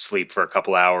home and sleep for a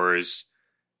couple hours.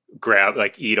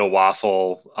 Eat a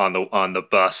waffle on the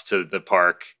bus to the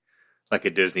park, like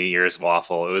a Disney Year's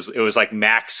waffle. It was like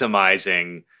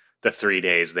maximizing the 3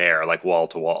 days there, like wall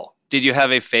to wall. Did you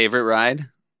have a favorite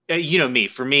ride? Me.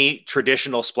 For me,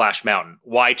 traditional Splash Mountain.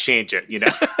 Why change it? If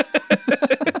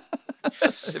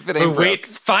it ain't Wait, broke.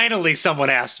 finally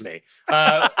someone asked me.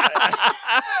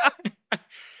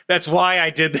 That's why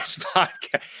I did this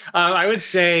podcast. I would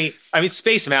say,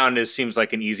 Space Mountain seems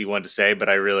like an easy one to say, but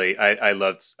I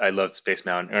loved Space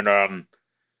Mountain,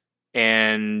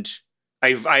 and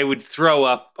I would throw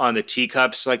up on the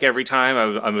teacups like every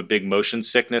time. I'm a big motion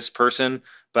sickness person,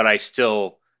 but I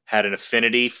still had an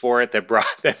affinity for it that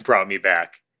brought me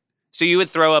back. So you would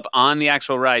throw up on the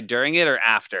actual ride during it or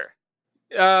after?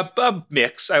 A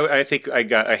mix. I think I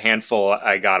got a handful.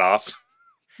 I got off.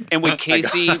 And would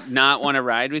Casey not want to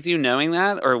ride with you, knowing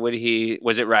that, or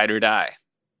was it ride or die?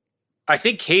 I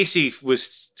think Casey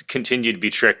continued to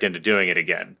be tricked into doing it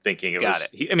again, thinking it was.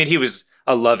 He was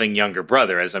a loving younger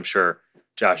brother, as I'm sure,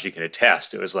 Josh, you can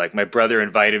attest. It was like, my brother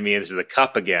invited me into the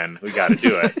cup again. We got to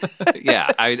do it. Yeah,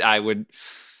 I would.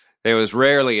 There was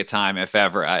rarely a time, if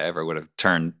ever, I ever would have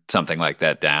turned something like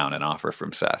that down, an offer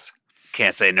from Seth.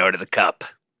 Can't say no to the cup.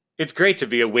 It's great to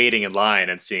be waiting in line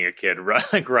and seeing a kid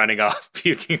running off,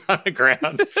 puking on the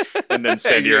ground, and then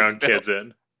send your own kids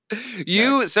in.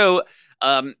 You're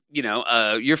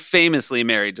famously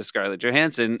married to Scarlett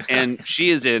Johansson, and she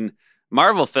is in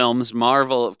Marvel films.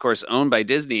 Marvel, of course, owned by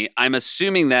Disney. I'm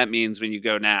assuming that means when you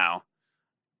go now,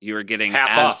 you are getting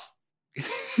half off.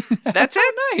 That's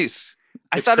it. Nice.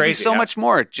 I thought it'd be so much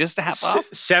more, just a half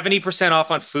off. 70%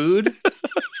 off on food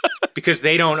because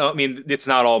they don't. It's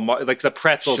not all like the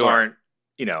pretzels aren't.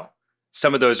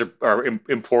 Some of those are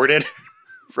imported,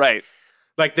 right?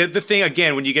 Like the thing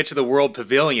again when you get to the World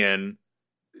Pavilion.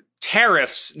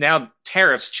 Tariffs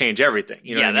change everything.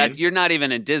 You know what I mean? You're not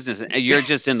even in Disney. You're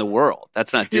just in the world.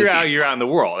 That's not Disney. You're out in the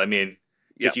world.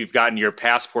 Yep. if you've gotten your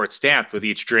passport stamped with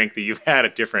each drink that you've had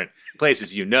at different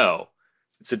places,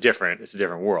 it's a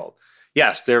different world.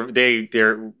 Yes,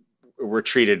 we're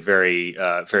treated very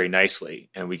very nicely,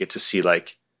 and we get to see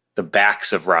like the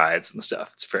backs of rides and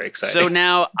stuff. It's very exciting. So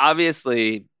now,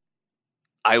 obviously,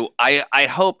 I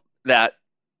hope that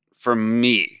for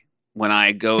me, when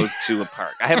I go to a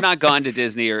park, I have not gone to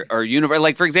Disney or Universal.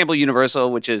 Like, for example,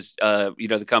 Universal, which is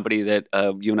the company that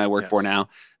you and I work for now.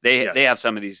 They have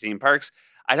some of these theme parks.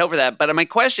 I'd hope for that. But my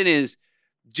question is,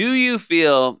 do you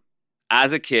feel,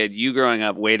 as a kid, you growing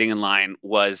up waiting in line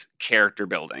was character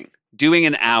building? Doing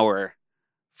an hour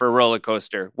for a roller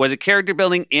coaster, was it character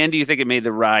building? And do you think it made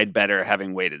the ride better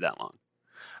having waited that long?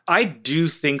 I do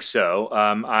think so.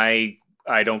 I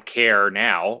don't care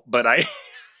now, but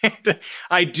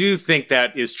I do think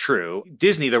that is true.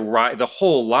 Disney, the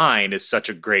whole line is such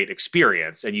a great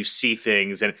experience, and you see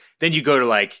things, and then you go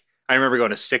to I remember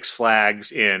going to Six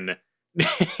Flags in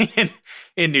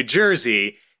New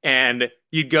Jersey, and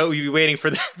you'd be waiting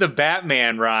for the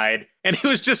Batman ride, and it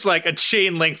was just like a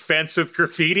chain link fence with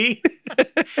graffiti,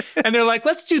 and they're like,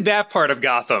 let's do that part of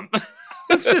Gotham.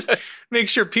 Let's just make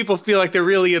sure people feel like they're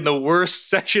really in the worst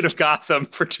section of Gotham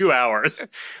for 2 hours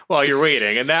while you're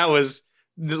waiting, and that was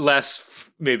less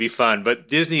maybe fun. But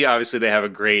Disney, obviously, they have a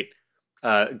great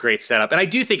setup, and I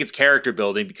do think it's character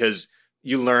building because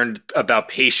you learned about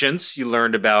patience, you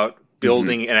learned about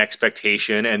building an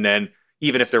expectation, and then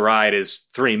even if the ride is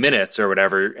 3 minutes or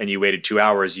whatever, and you waited 2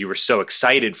 hours, you were so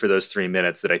excited for those 3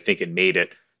 minutes that I think it made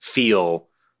it feel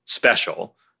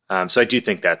special. So I do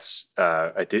think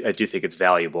I do think it's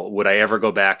valuable. Would I ever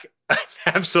go back?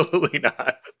 Absolutely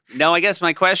not. No, I guess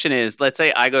my question is, let's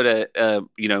say I go to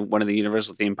one of the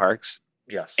Universal theme parks.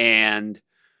 Yes. And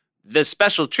the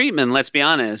special treatment, let's be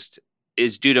honest,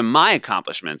 is due to my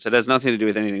accomplishments. It has nothing to do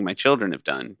with anything my children have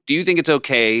done. Do you think it's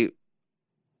okay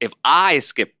if I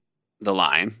skip the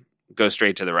line, go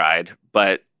straight to the ride,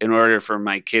 but in order for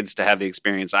my kids to have the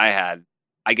experience I had,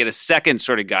 I get a second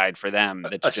sort of guide for them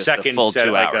that's a just second the full set,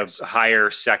 2 like hours. a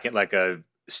higher second, like a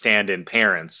stand-in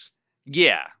parents.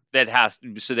 Yeah,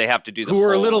 so they have to do the who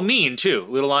are a whole- little mean too,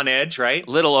 a little on edge, right?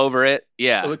 little over it.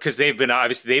 Yeah. Because they've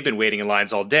been waiting in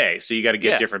lines all day, so you got to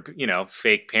get different,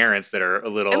 fake parents that are a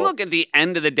little. And look, at the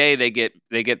end of the day, they get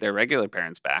their regular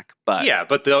parents back. But yeah,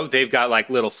 but they've got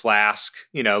like little flask,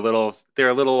 they're a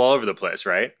little all over the place,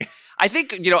 right? I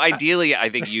think, ideally, I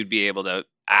think you'd be able to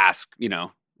ask,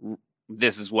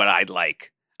 this is what I'd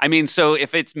like. I mean, so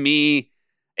if it's me,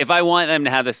 if I want them to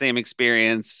have the same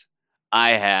experience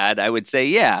I had, I would say,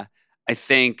 yeah, I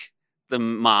think the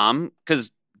mom, because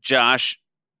Josh,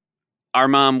 our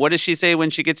mom, what does she say when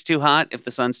she gets too hot, if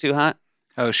the sun's too hot?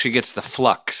 Oh, she gets the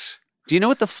flux. Do you know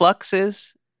what the flux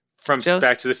is? From Jost?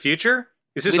 Back to the Future?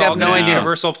 Is this We'd all have no gonna be idea.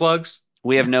 Universal plugs?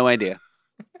 We have no idea.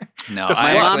 No, The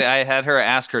I had her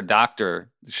ask her doctor.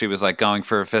 She was like going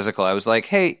for a physical. I was like,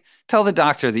 hey, tell the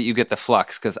doctor that you get the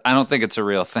flux because I don't think it's a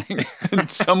real thing.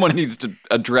 Someone needs to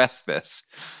address this.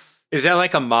 Is that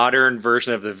like a modern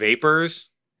version of the vapors?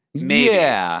 Maybe.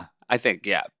 Yeah. I think,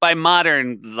 yeah. By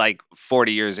modern, like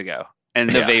 40 years ago. And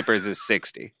the Vapors is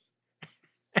 60.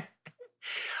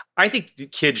 I think the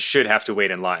kids should have to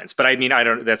wait in lines. But I mean,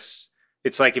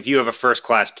 it's like if you have a first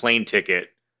class plane ticket,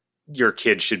 your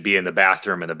kid should be in the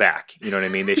bathroom in the back. You know what I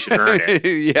mean? They should earn it.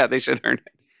 Yeah, they should earn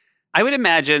it. I would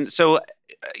imagine. So,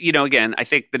 again, I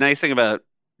think the nice thing about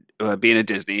being at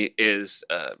Disney is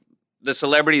the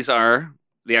celebrities are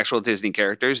the actual Disney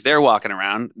characters. They're walking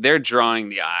around. They're drawing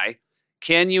the eye.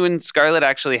 Can you and Scarlett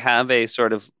actually have a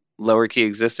sort of lower key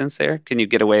existence there? Can you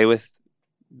get away with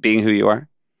being who you are?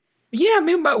 Yeah, I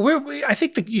mean, I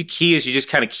think the key is you just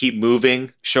kind of keep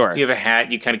moving. Sure. You have a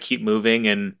hat, you kind of keep moving.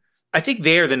 And I think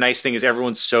the nice thing is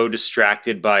everyone's so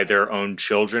distracted by their own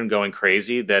children going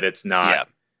crazy that it's not,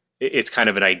 it's kind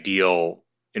of an ideal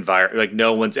environment. Like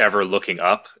no one's ever looking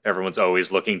up. Everyone's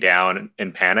always looking down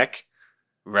in panic.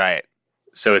 Right.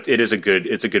 So it's a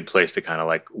good place to kind of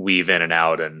like weave in and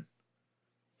out and,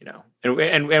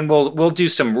 and we'll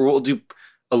do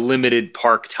a limited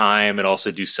park time and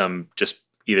also do some just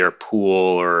either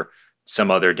pool or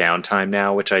some other downtime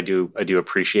now, which I do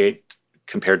appreciate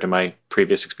compared to my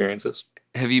previous experiences.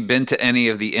 Have you been to any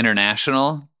of the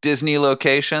international Disney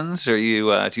locations? Or do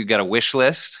you got a wish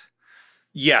list?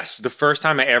 Yes, the first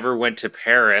time I ever went to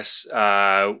Paris,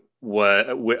 I went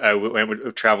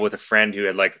to travel with a friend who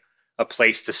had like a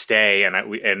place to stay, and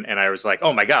I was like,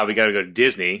 oh my god, we got to go to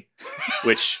Disney,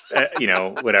 which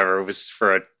whatever was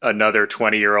for another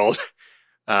 20-year-old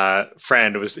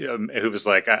friend who was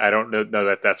like, I don't know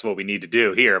that that's what we need to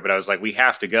do here, but I was like, we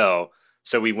have to go.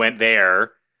 So we went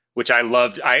there, which I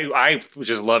loved. I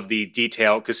just loved the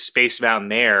detail because Space Mountain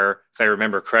there, if I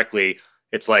remember correctly,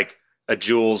 it's like a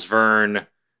Jules Verne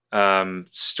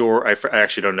store. I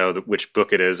actually don't know which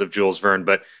book it is of Jules Verne,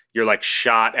 but you're like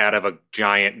shot out of a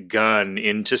giant gun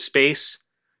into space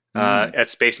at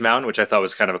Space Mountain, which I thought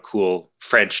was kind of a cool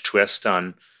French twist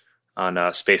on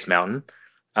Space Mountain.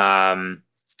 I've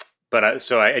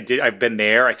been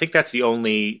there. I think that's the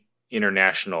only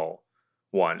international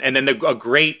one. And then a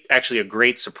great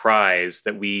surprise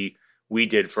that we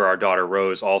did for our daughter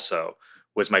Rose also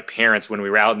was my parents, when we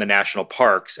were out in the national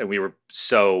parks and we were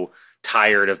so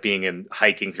tired of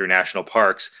hiking through national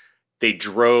parks, they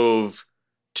drove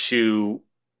to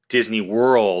Disney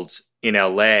World in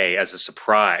LA as a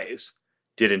surprise,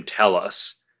 didn't tell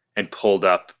us, and pulled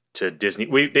up to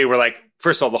Disney. They were like,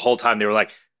 first of all, the whole time they were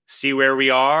like, see where we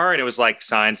are? And it was like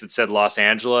signs that said Los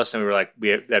Angeles. And we were like,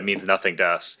 that means nothing to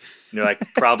us. And they're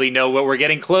like, probably know what we're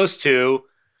getting close to.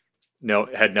 No,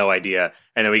 had no idea.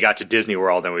 And then we got to Disney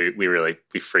World and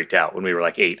we freaked out when we were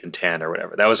like 8 and 10 or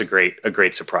whatever. That was a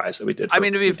great surprise that we did. To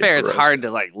be fair, it's hard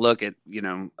to like look at,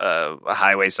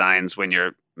 highway signs when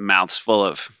your mouth's full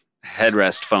of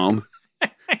headrest foam.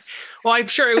 Well, I'm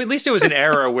sure at least it was an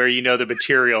era where, the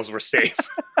materials were safe.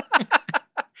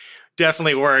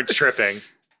 Definitely weren't tripping.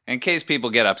 In case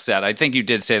people get upset, I think you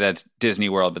did say that's Disney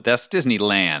World, but that's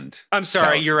Disneyland. I'm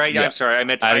sorry, you're right. Yeah. I'm sorry. I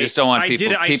meant. I just don't want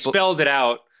people. I spelled it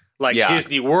out like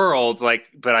Disney World,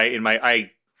 but I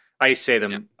say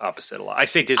them opposite a lot. I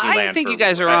say Disneyland. I think you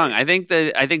guys are wrong. I think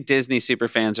Disney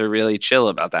superfans are really chill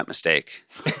about that mistake.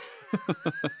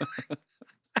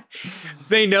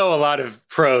 They know a lot of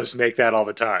pros make that all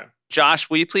the time. Josh,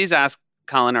 will you please ask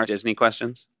Colin our Disney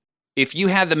questions? If you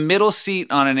had the middle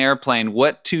seat on an airplane,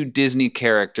 what 2 Disney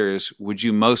characters would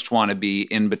you most want to be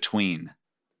in between?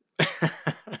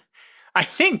 I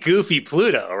think Goofy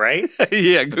Pluto, right?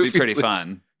 Yeah, Goofy would be pretty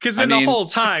fun. Because then the whole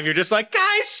time you're just like,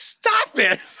 guys, stop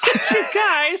it. You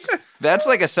guys. That's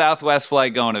like a Southwest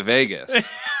flight going to Vegas.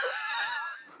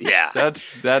 Yeah.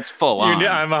 That's full on.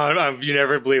 You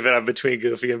never believe it. I'm between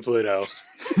Goofy and Pluto.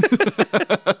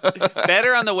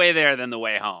 Better on the way there than the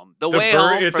way home. That's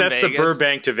the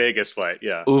Burbank to Vegas flight.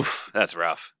 Yeah. Oof, that's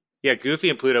rough. Yeah,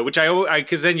 Goofy and Pluto, which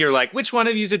because then you're like, which one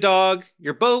of you's a dog?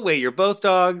 You're both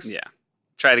dogs. Yeah.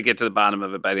 Try to get to the bottom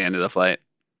of it by the end of the flight.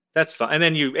 That's fun. And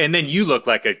then you look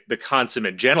like the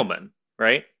consummate gentleman,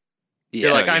 right? Yeah,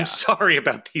 you're like, I'm sorry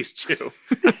about these 2.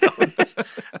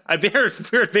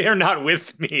 They're not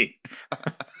with me.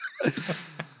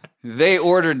 They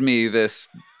ordered me this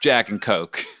Jack and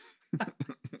Coke.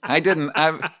 I didn't.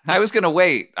 I was going to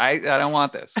wait. I don't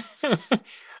want this.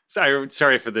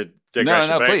 Sorry for the digression.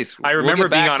 No, please. I remember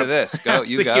being on this. Go. I was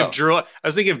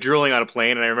thinking of drooling on a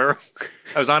plane, and I remember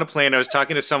I was on a plane. I was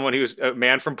talking to someone who was a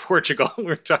man from Portugal. We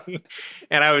were talking,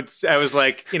 and I was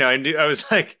like,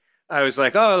 I was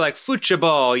like, oh, like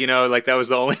football, like that was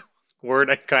the only word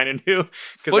I kind of knew.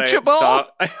 Football?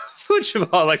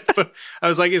 Football. I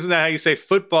was like, isn't that how you say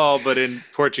football, but in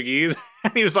Portuguese?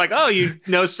 And he was like, oh, you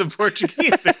know some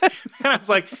Portuguese? And I was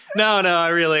like, no,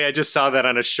 I just saw that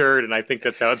on a shirt, and I think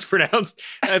that's how it's pronounced.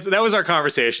 That was our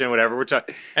conversation, whatever. We're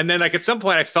talking. And then like at some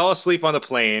point I fell asleep on the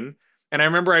plane, and I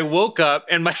remember I woke up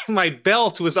and my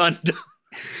belt was undone.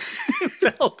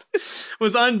 Belt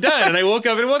was undone, and I woke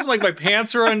up and it wasn't like my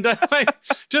pants were undone.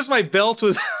 Just my belt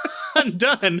was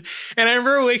undone, and I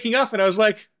remember waking up and I was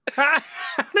like, how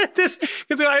did this?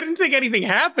 Because I didn't think anything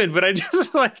happened, but I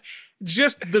just like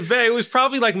it was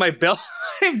probably like my belt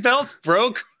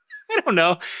broke. I don't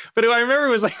know, but I remember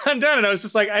it was like undone, and I was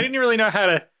just like, I didn't know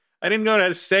how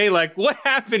to say like what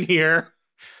happened here,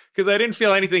 because I didn't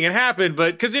feel anything had happened.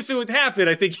 But because if it would happen,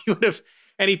 I think he would have.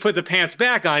 And he put the pants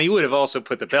back on, he would have also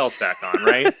put the belt back on,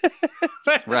 right?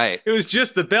 Right. It was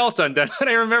just the belt undone. But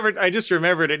I just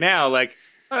remembered it now. Like,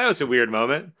 oh, that was a weird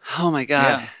moment. Oh, my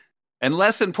God. Yeah.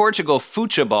 Unless in Portugal,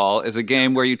 futebol is a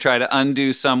game where you try to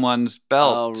undo someone's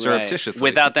belt surreptitiously.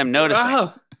 Without them noticing.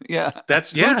 Oh, yeah.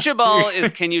 Futebol is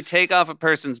can you take off a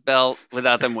person's belt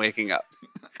without them waking up?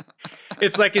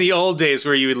 It's like in the old days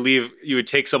where you would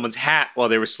take someone's hat while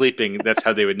they were sleeping. That's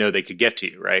how they would know they could get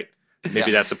to you, right?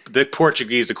 Maybe that's the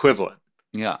Portuguese equivalent.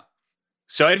 Yeah.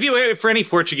 So for any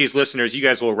Portuguese listeners, you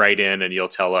guys will write in and you'll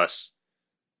tell us.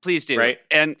 Please do. Right?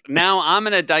 And now I'm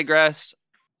going to digress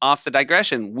off the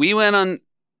digression. We went on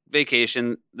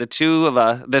vacation, the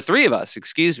three of us,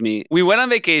 excuse me. We went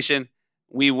on vacation.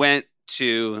 We were in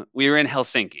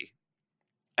Helsinki.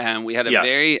 And we had a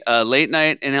very late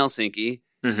night in Helsinki.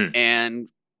 Mm-hmm. And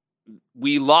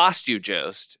we lost you,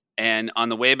 Jost. And on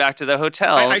the way back to the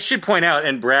hotel... I should point out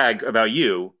and brag about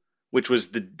you, which was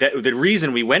the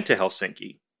reason we went to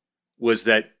Helsinki, was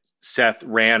that Seth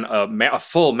ran a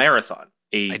full marathon.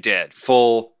 I did.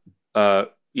 Full,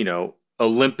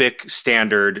 Olympic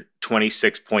standard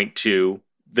 26.2,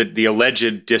 the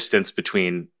alleged distance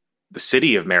between the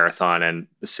city of Marathon and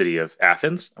the city of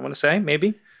Athens, I want to say,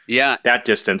 maybe. Yeah. That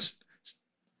distance,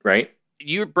 right?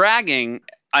 You're bragging,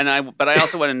 but I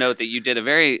also want to note that you did a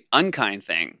very unkind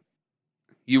thing.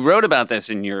 You wrote about this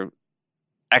in your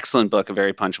excellent book, A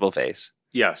Very Punchable Face.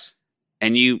 Yes.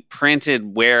 And you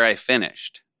printed where I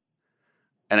finished.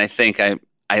 And I think I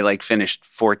like finished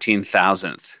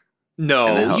 14,000th.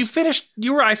 No, you finished,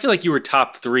 I feel like you were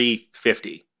top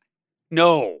 350.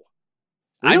 No.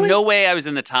 Really? No way I was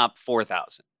in the top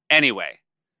 4,000. Anyway.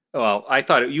 Well, I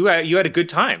thought you had a good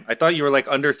time. I thought you were like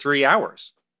under 3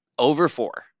 hours. Over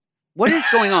 4. What is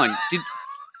going on?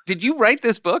 Did you write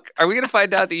this book? Are we going to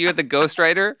find out that you had the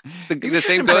ghostwriter? The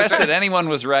same impressed ghostwriter? that anyone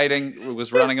was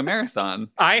running a marathon.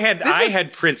 I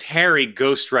had Prince Harry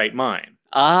ghostwrite mine.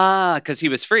 Ah, because he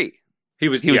was free. He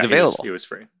was available. He was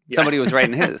free. Yeah. Somebody was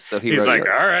writing his, so he He's wrote like,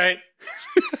 yours. all right.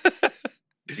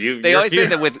 They always say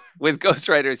that with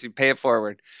ghostwriters, you pay it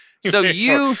forward. So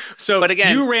but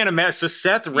again, you ran a so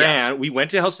Seth ran. Yes. We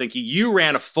went to Helsinki. You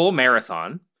ran a full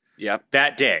marathon. Yep.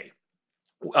 That day.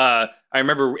 I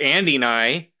remember Andy and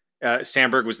I.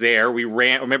 Sandberg was there. We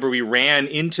ran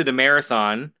into the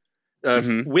marathon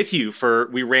with you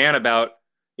we ran about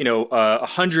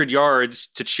 100 yards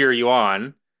to cheer you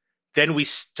on. Then we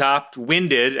stopped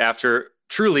winded after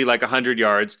truly like 100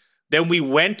 yards. Then we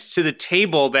went to the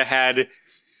table that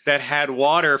had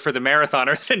water for the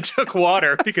marathoners and took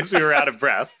water because we were out of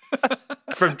breath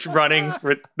from running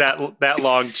for that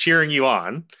long, cheering you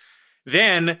on.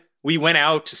 Then we went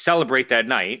out to celebrate that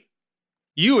night.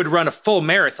 You had run a full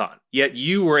marathon, yet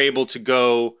you were able to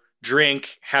go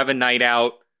drink, have a night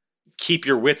out, keep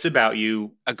your wits about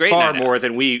you far more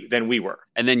than we were.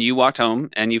 And then you walked home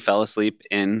and you fell asleep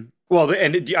in. Well,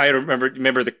 and I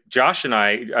remember Josh and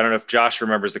I don't know if Josh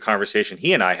remembers the conversation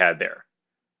he and I had there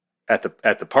at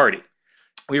the party.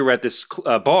 We were at this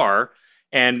bar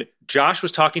and Josh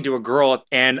was talking to a girl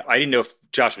and I didn't know if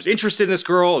Josh was interested in this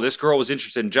girl or this girl was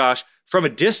interested in Josh. From a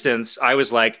distance, I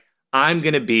was like, I'm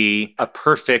going to be a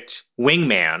perfect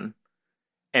wingman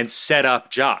and set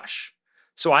up Josh.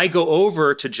 So I go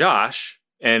over to Josh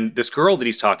and this girl that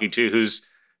he's talking to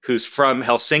who's from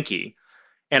Helsinki.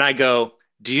 And I go,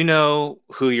 do you know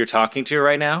who you're talking to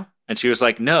right now? And she was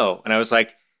like, no. And I was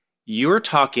like, you're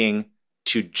talking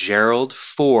to Gerald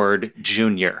Ford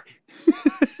Jr.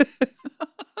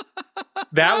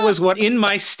 That was what, in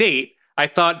my state, I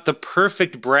thought the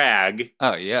perfect brag.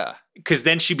 Oh, yeah. Because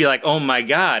then she'd be like, oh, my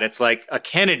God, it's like a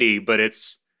Kennedy, but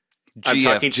I'm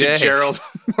talking to Gerald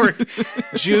Ford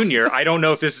Jr. I don't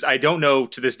know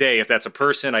to this day if that's a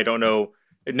person. I don't know.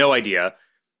 No idea.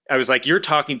 I was like, you're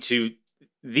talking to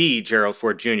the Gerald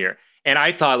Ford Jr. And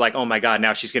I thought like, oh, my God,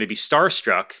 now she's going to be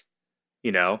starstruck,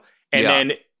 And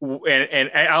then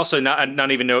and I also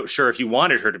not even sure if you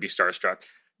wanted her to be starstruck.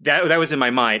 That was in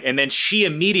my mind. And then she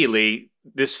immediately,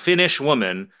 this Finnish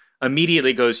woman,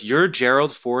 immediately goes, you're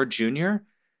Gerald Ford Jr.?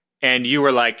 And you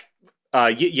were like,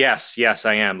 yes,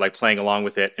 I am, like playing along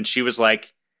with it. And she was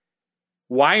like,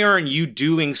 why aren't you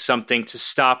doing something to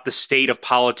stop the state of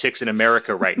politics in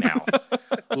America right now?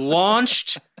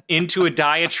 Launched into a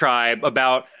diatribe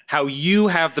about how you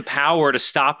have the power to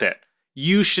stop it.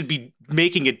 You should be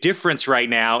making a difference right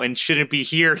now and shouldn't be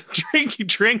here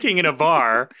drinking in a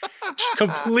bar.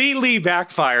 Completely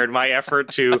backfired my effort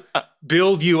to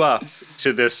build you up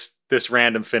to this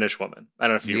random Finnish woman. I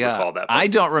don't know if you recall that. I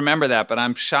don't remember that, but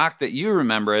I'm shocked that you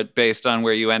remember it based on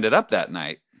where you ended up that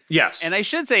night. Yes. And I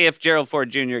should say, if Gerald Ford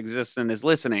Jr. exists and is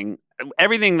listening,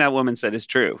 everything that woman said is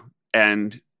true.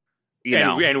 And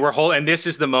and this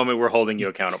is the moment we're holding you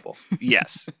accountable.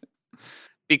 Yes.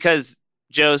 Because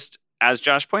Jost, as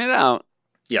Josh pointed out,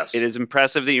 yes, it is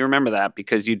impressive that you remember that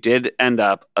because you did end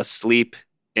up asleep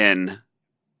in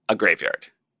a graveyard.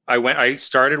 I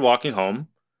started walking home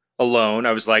alone.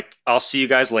 I was like, I'll see you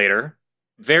guys later.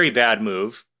 Very bad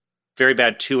move. Very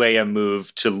bad 2 a.m.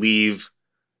 move to leave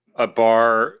a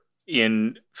bar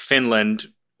in Finland,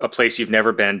 a place you've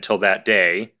never been till that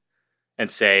day,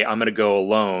 and say, I'm going to go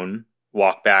alone,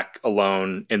 walk back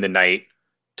alone in the night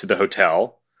to the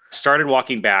hotel. Started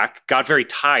walking back, got very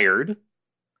tired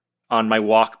on my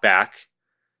walk back.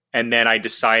 And then I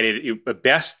decided the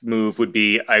best move would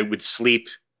be I would sleep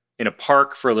in a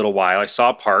park for a little while. I saw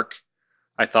a park.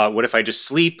 I thought, what if I just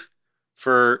sleep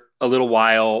for a little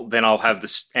while? Then I'll have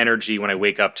this energy when I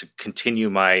wake up to continue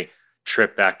my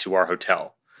trip back to our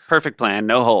hotel. Perfect plan.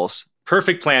 No holes.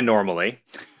 Perfect plan normally.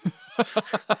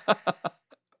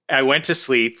 I went to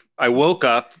sleep. I woke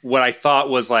up what I thought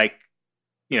was like,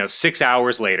 6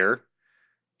 hours later,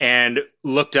 and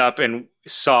looked up and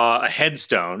saw a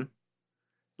headstone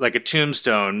like a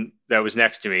tombstone that was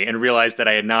next to me and realized that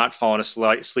I had not fallen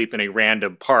asleep in a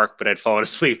random park, but I'd fallen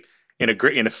asleep in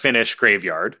a Finnish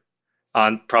graveyard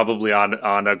probably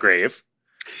on a grave.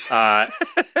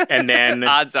 And then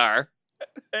odds are,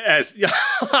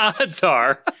 odds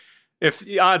are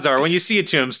when you see a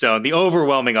tombstone, the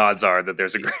overwhelming odds are that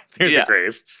there's a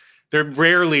grave. They're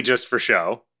rarely just for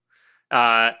show.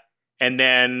 And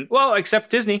then, well, except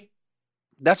Disney.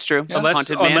 That's true. Yeah. Unless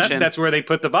Mansion. that's where they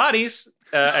put the bodies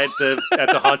at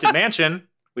the Haunted Mansion.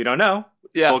 We don't know.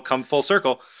 Yeah. Come full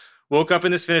circle. Woke up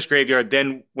in this Finnish graveyard,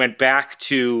 then went back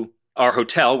to our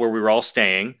hotel where we were all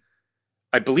staying.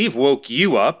 I believe woke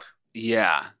you up.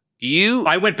 Yeah.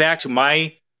 I went back to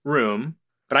my room,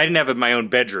 but I didn't have my own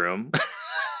bedroom.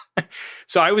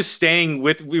 So I was staying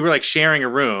we were like sharing a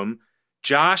room.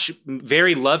 Josh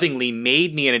very lovingly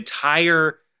made me an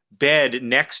entire bed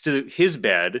next to his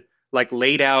bed, like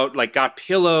laid out, like got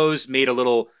pillows, made a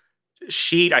little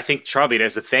sheet. I think probably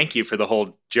as a thank you for the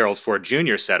whole Gerald Ford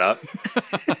Jr. setup.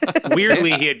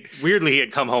 Weirdly, he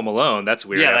had come home alone. That's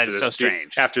weird. Yeah, that's so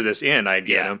strange. After this inn, I'd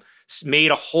get him.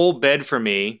 Made a whole bed for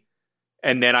me,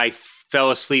 and then I fell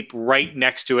asleep right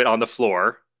next to it on the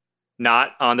floor,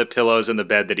 not on the pillows in the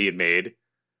bed that he had made.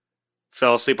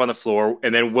 Fell asleep on the floor,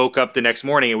 and then woke up the next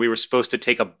morning, and we were supposed to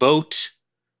take a boat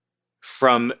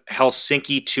from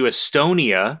Helsinki to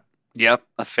Estonia. Yep,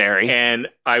 a ferry. And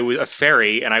I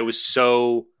was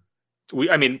so...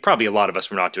 probably a lot of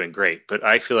us were not doing great, but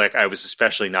I feel like I was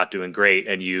especially not doing great,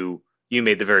 and you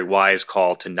made the very wise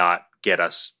call to not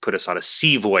put us on a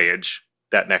sea voyage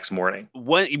that next morning.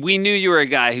 We knew you were a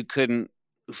guy who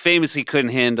famously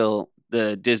couldn't handle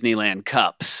the Disneyland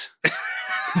cups.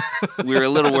 We were a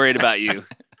little worried about you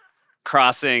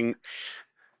crossing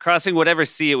whatever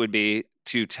sea it would be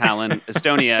to Tallinn,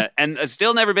 Estonia, and I've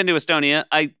still never been to Estonia.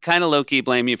 I kind of low-key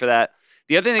blame you for that.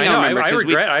 The other thing I remember,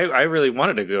 I really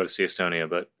wanted to go to see Estonia,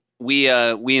 but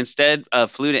we instead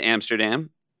flew to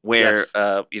Amsterdam, where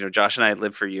Josh and I had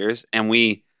lived for years, and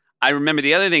I remember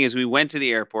the other thing is we went to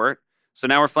the airport. So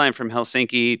now we're flying from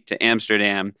Helsinki to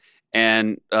Amsterdam,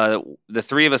 and the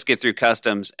three of us get through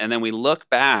customs, and then we look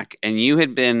back, and you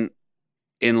had been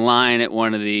in line at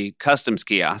one of the customs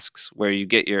kiosks where you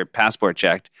get your passport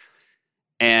checked.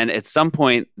 And at some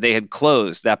point, they had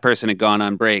closed. That person had gone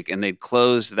on break, and they'd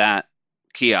closed that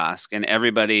kiosk, and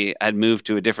everybody had moved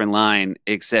to a different line,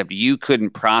 except you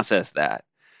couldn't process that.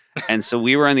 And so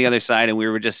we were on the other side, and we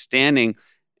were just standing,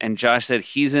 and Josh said,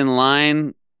 he's in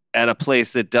line at a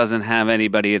place that doesn't have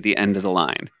anybody at the end of the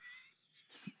line.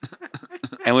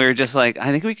 And we were just like,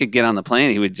 I think we could get on the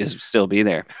plane. He would just still be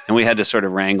there. And we had to sort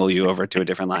of wrangle you over to a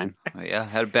different line. Yeah,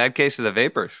 had a bad case of the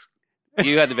vapors.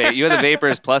 You had the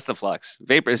vapors plus the flux.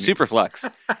 Super flux.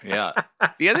 Yeah.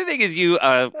 The other thing is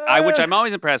which I'm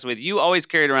always impressed with, you always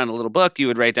carried around a little book. You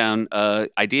would write down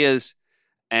ideas,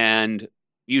 and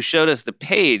you showed us the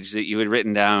page that you had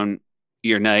written down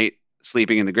your night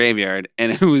sleeping in the graveyard,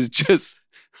 and it was just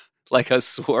like a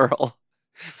swirl.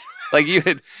 Like you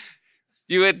had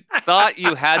thought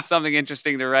you had something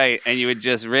interesting to write, and you had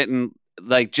just written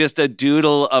like just a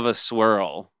doodle of a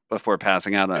swirl before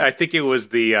passing out on it. I think it was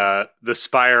the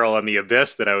spiral and the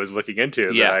abyss that I was looking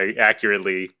into that I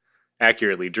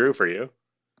accurately drew for you.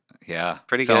 Yeah,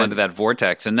 pretty fell good. into that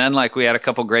vortex. And then we had a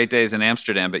couple great days in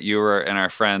Amsterdam, but you were in our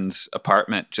friend's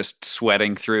apartment just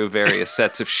sweating through various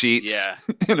sets of sheets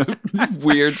in a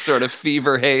weird sort of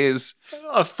fever haze.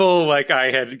 A full I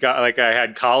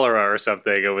had cholera or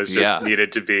something. It was just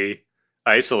needed to be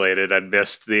isolated. I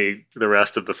missed the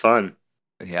rest of the fun.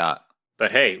 Yeah.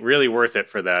 But hey, really worth it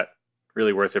for that.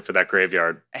 Really worth it for that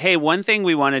graveyard. Hey, one thing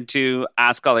we wanted to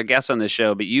ask all our guests on this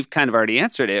show, but you've kind of already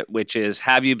answered it, which is,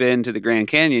 have you been to the Grand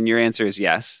Canyon? Your answer is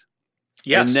yes.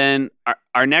 Yes. And then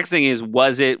our next thing is,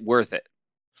 was it worth it?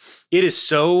 It is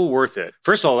so worth it.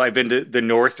 First of all, I've been to the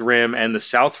North Rim and the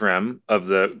South Rim of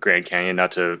the Grand Canyon,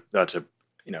 not to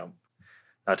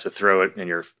throw it in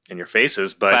your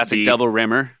faces, but classic double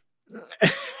rimmer.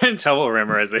 Double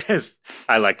rimmer, as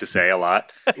I like to say a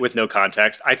lot, with no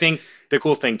context. I think the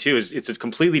cool thing too is it's a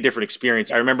completely different experience.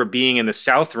 I remember being in the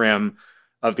South Rim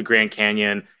of the Grand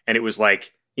Canyon, and it was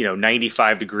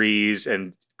 95 degrees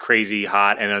and crazy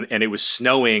hot, and it was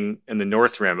snowing in the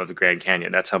North Rim of the Grand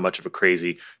Canyon. That's how much of a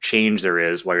crazy change there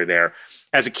is while you're there.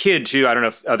 As a kid too, I don't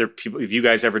know if you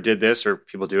guys ever did this or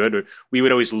people do it, we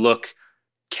would always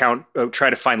try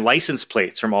to find license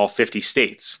plates from all 50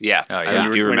 states. Yeah. Oh, yeah. I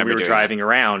do remember when we were driving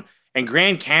around. And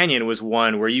Grand Canyon was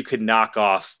one where you could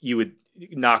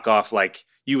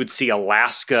you would see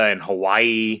Alaska and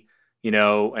Hawaii,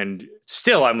 and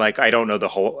still I'm like, I don't know the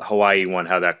whole Hawaii one,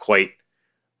 how that quite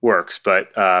works, but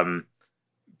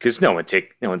because no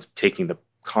one's taking the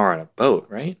car on a boat,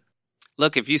 right?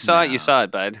 Look, if you saw it, you saw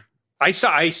it, bud. I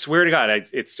swear to God,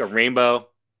 it's a rainbow.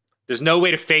 There's no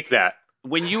way to fake that.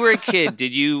 When you were a kid,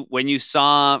 when you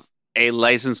saw a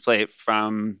license plate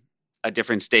from a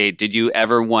different state, did you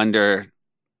ever wonder,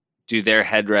 do their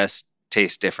headrests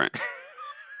taste different?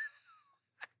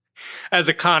 As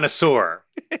a connoisseur.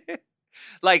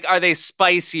 Like, are they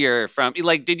spicier from,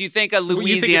 like, did you think a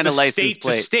Louisiana license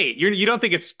plate? To state. You don't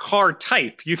think it's car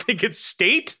type. You think it's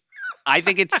state? I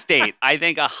think it's state. I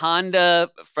think a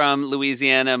Honda from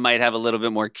Louisiana might have a little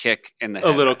bit more kick in the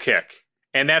headrest. A little kick.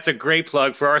 And that's a great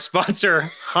plug for our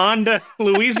sponsor, Honda,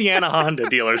 Louisiana Honda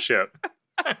dealership.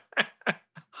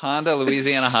 Honda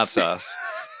Louisiana hot sauce.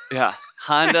 Yeah.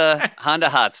 Honda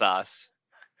hot sauce.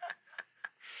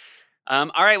 All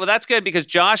right, well, that's good because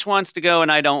Josh wants to go and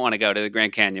I don't want to go to the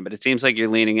Grand Canyon, but it seems like you're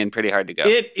leaning in pretty hard to go.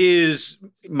 It is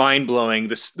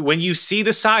mind-blowing. When you see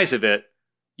the size of it,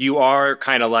 you are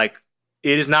kind of like,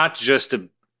 it is not just a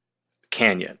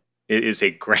canyon. It is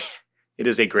a grand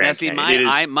now, see,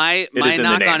 canyon. My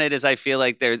knock on it is I feel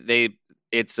like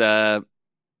it's a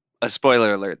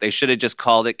spoiler alert. They should have just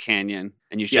called it canyon,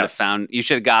 and you should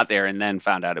have got there and then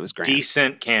found out it was grand.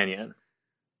 Decent canyon.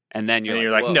 And then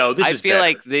you're like, no, this is I feel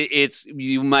better. like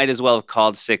you might as well have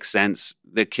called Sixth Sense.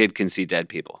 The kid can see dead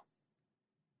people.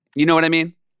 You know what I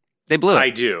mean? They blew it.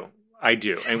 I do.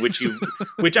 And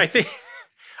which I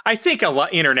think a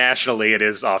lot internationally it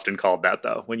is often called that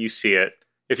though. When you see it,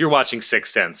 if you're watching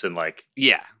Sixth Sense and like,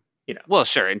 yeah, you know, well,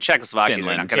 sure, in Czechoslovakia,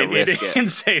 Finland. they're not going to risk it. And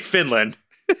say Finland.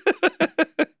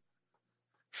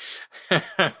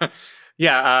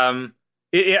 Yeah.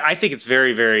 I think it's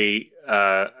very, very.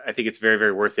 I think it's very,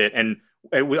 very worth it. And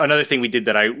another thing we did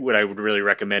that I would really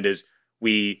recommend is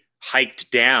we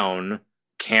hiked down,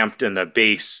 camped in the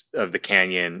base of the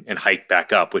canyon, and hiked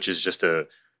back up, which is just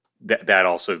that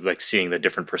also like seeing the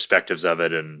different perspectives of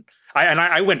it. And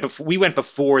we went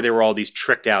before there were all these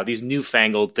tricked out, these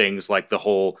newfangled things like the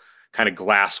whole kind of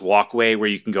glass walkway where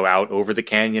you can go out over the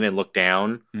canyon and look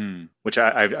down, which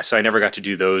so I never got to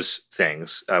do those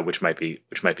things, which might be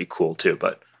cool too,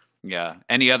 but. Yeah.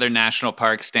 Any other national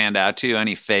parks stand out to you?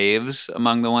 Any faves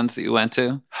among the ones that you went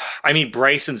to? I mean,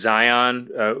 Bryce and Zion.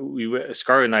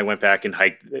 Scarlett and I went back and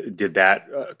did that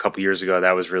a couple years ago.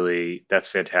 That's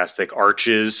fantastic.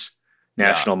 Arches,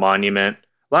 National Monument.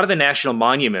 A lot of the national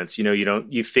monuments,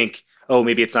 you think, oh,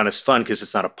 maybe it's not as fun because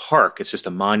it's not a park. It's just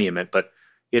a monument, but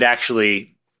it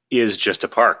actually is just a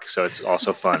park. So it's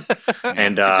also fun.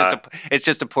 And it's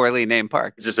just a poorly named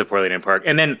park. It's just a poorly named park.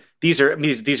 And then these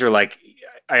are like,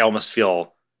 I almost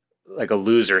feel like a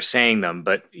loser saying them,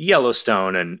 but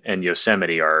Yellowstone and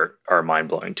Yosemite are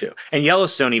mind-blowing too. And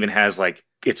Yellowstone even has like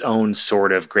its own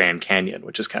sort of Grand Canyon,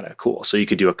 which is kind of cool. So you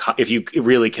could do if you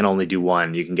really can only do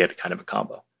one, you can get kind of a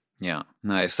combo. Yeah,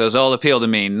 nice. Those all appeal to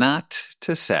me, not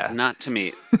to Seth. Not to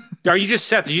me. Are you just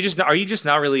Seth? Are you just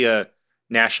not really a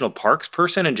national parks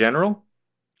person in general?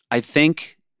 I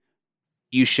think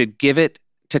you should give it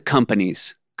to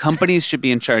companies. Companies should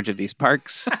be in charge of these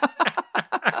parks.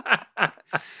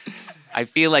 I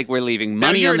feel like we're leaving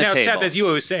money on the table. Seth, as you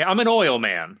always say, I'm an oil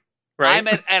man, right?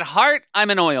 At heart, I'm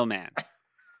an oil man.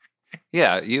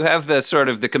 Yeah, you have the sort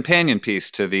of the companion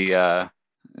piece to the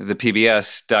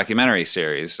PBS documentary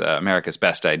series, America's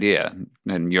Best Idea.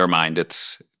 In your mind,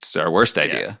 it's our worst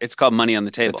idea. Yeah, it's called Money on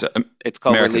the Table. It's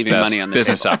called America's We're Leaving Best Money on the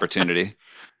Business Table. Opportunity.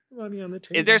 Money on the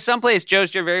table. Is there someplace,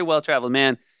 Jost, you're a very well-traveled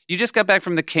man. You just got back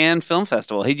from the Cannes Film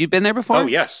Festival. Had you been there before? Oh,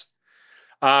 yes.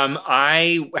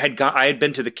 I had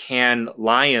been to the Cannes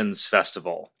Lions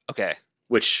Festival. Okay.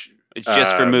 Which it's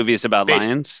just for movies about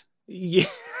lions? Yeah,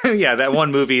 that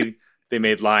one movie they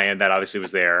made Lion, that obviously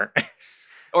was there.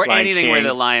 Or Lion anything King. where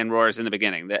the lion roars in the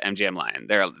beginning, the MGM Lion.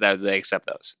 They accept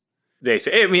those. They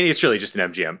say, I mean, it's really just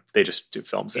an MGM. They just do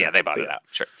films there. Yeah, they bought it out.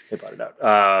 Sure. They bought it out.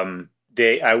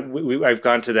 I've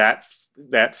gone to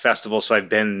that festival, so I've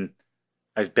been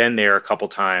there a couple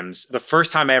times. The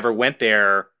first time I ever went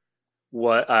there,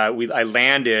 I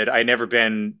landed. I'd never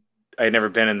been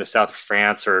in the south of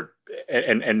France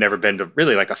and never been to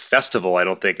really like a festival, I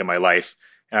don't think, in my life.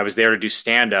 And I was there to do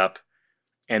stand up,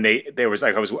 and I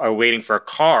was waiting for a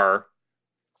car,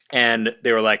 and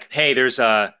they were like, "Hey, there's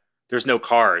no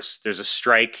cars. There's a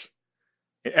strike."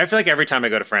 I feel like every time I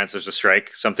go to France, there's a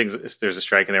strike. There's a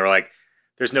strike, and they were like,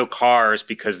 "There's no cars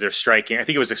because they're striking." I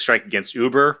think it was a strike against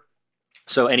Uber.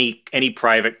 So any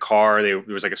private car, there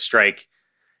was like a strike.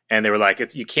 And they were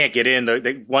like, you can't get in.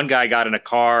 The one guy got in a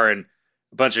car, and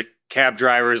a bunch of cab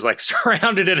drivers like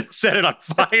surrounded it and set it on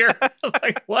fire. I was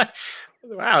like, what?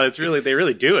 Wow, they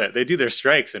really do it. They do their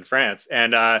strikes in France.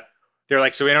 And they're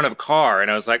like, so we don't have a car.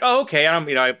 And I was like, oh, okay.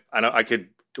 I could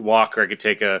walk, or I could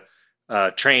take a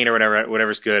train or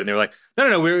whatever's good. And they were like,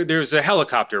 no, there's a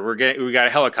helicopter. We got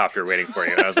a helicopter waiting for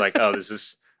you. And I was like, oh, this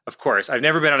is, of course. I've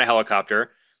never been on a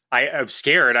helicopter. I'm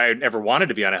scared. I never wanted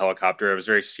to be on a helicopter. I was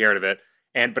very scared of it.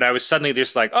 But I was suddenly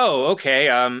just like, oh, okay.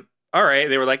 All right.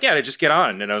 They were like, yeah, just get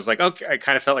on. And I was like, okay. I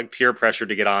kind of felt like peer pressure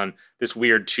to get on this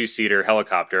weird 2-seater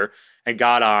helicopter, and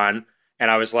got on. And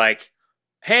I was like,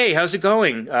 hey, how's it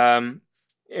going? And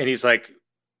he's like,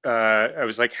 I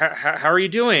was like, how are you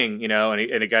doing?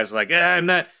 And the guy's like, I'm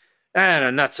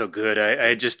not so good.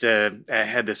 I just I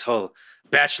had this whole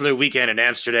bachelor weekend in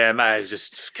Amsterdam. I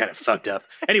just kind of fucked up.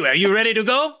 Anyway, are you ready to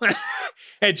go?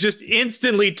 And just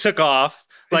instantly took off,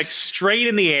 like straight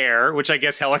in the air, which I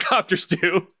guess helicopters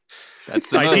do. That's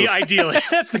the ideally.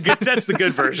 That's the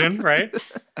good version, right?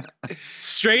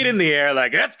 Straight in the air,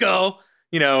 like, let's go.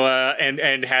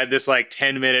 And had this like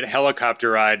 10-minute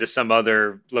helicopter ride to some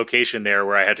other location there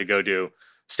where I had to go do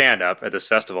stand up at this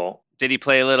festival. Did he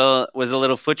play was a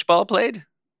little football played?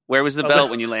 Where was the belt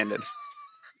when you landed?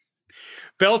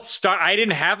 I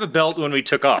didn't have a belt when we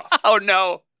took off. Oh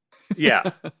no.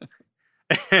 Yeah.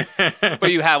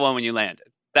 But you had one when you landed.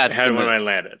 I had one when I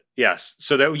landed. Yes.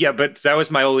 So but that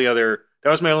was my only other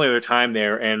time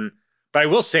there. But I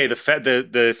will say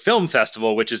the film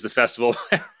festival, which is the festival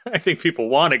I think people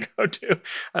want to go to.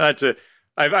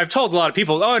 I've told a lot of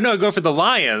people, oh no, go for the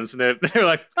Lions, and they're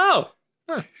like, oh,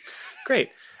 great.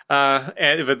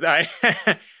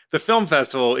 The film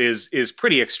festival is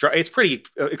pretty It's pretty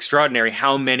extraordinary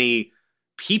how many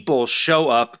people show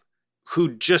up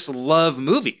who just love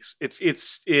movies. It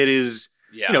is.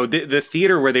 Yeah. The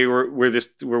theater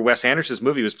where Wes Anderson's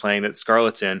movie was playing that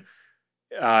Scarlett's in.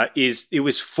 It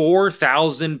was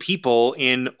 4,000 people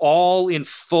in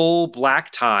full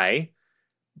black tie.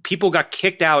 People got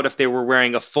kicked out if they were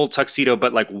wearing a full tuxedo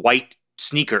but like white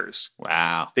sneakers.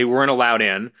 Wow. They weren't allowed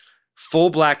in. Full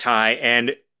black tie,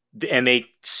 and they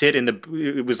sit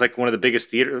it was like one of the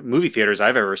biggest movie theaters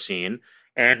I've ever seen,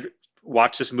 and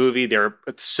watch this movie. They're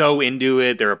so into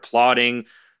it. They're applauding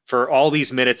for all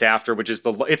these minutes after,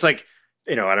 it's like,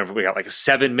 I don't know, we got like a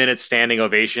 7-minute standing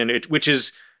ovation, which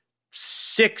is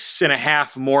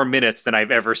 6.5 more minutes than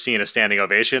I've ever seen a standing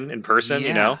ovation in person.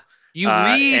 Yeah.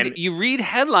 You read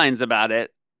headlines about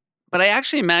it, but I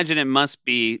actually imagine it must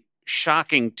be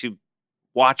shocking to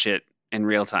watch it in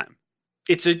real time.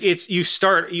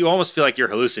 You almost feel like you're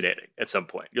hallucinating at some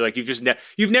point. You're like,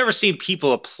 you've never seen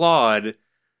people applaud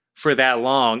for that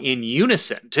long in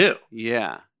unison too.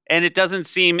 Yeah. And it doesn't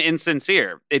seem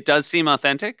insincere. It does seem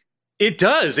authentic. It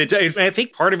does. I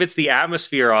think part of it's the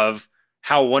atmosphere of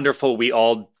how wonderful we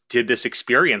all did this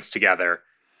experience together.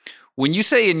 When you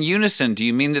say in unison, do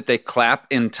you mean that they clap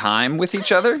in time with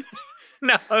each other?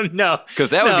 No. Because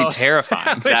that would be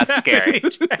terrifying. That's scary.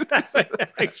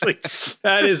 Actually,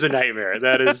 that is a nightmare.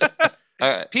 That is.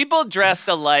 People dressed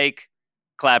alike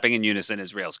clapping in unison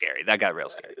is real scary. That got real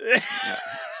scary. Yeah.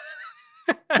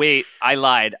 Wait, I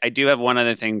lied. I do have one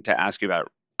other thing to ask you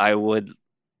about. I would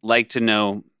like to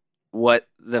know what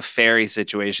the ferry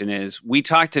situation is. We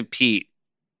talked to Pete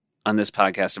on this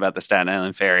podcast about the Staten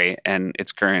Island ferry and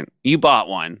its current. You bought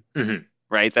one,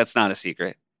 right? That's not a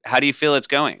secret. How do you feel it's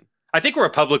going? I think we're a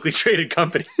publicly traded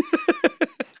company.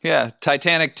 Yeah,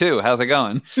 Titanic 2. How's it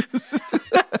going?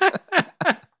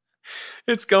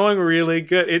 It's going really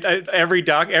good.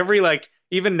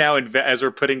 Even now, as we're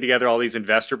putting together all these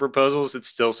investor proposals, it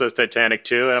still says Titanic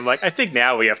 2. And I'm like, I think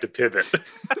now we have to pivot.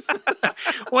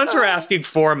 Once we're asking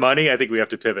for money, I think we have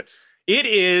to pivot. It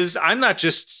is. I'm not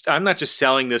just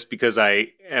selling this because I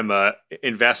am a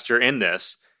investor in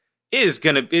this. It is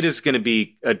gonna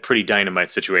be a pretty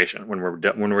dynamite situation when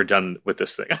we're done with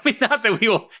this thing. I mean, not that we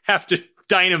will have to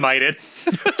dynamite it,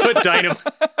 put dynamite.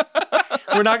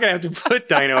 We're not gonna have to put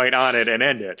dynamite on it and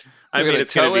end it. I mean,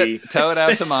 it's gonna be tow it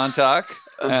out to Montauk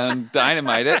and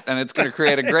dynamite it, and it's gonna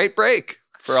create a great break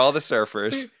for all the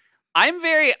surfers. I'm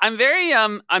very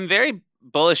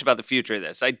bullish about the future of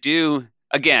this. I do.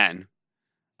 Again,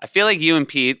 I feel like you and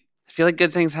Pete. I feel like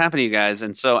good things happen to you guys,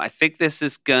 and so I think this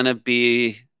is gonna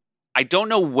be. I don't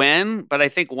know when, but I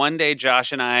think one day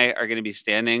Josh and I are going to be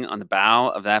standing on the bow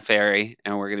of that ferry,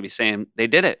 and we're going to be saying, "They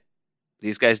did it.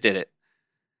 These guys did it.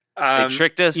 They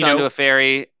tricked us onto a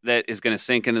ferry that is going to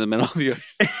sink into the middle of the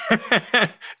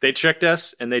ocean." They tricked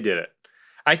us, and they did it.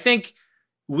 I think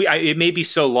it may be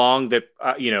so long that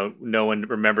no one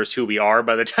remembers who we are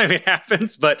by the time it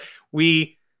happens, but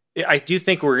I do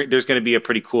think there's going to be a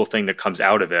pretty cool thing that comes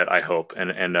out of it. I hope,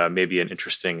 and maybe an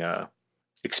interesting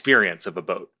experience of a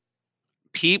boat.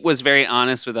 Pete was very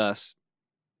honest with us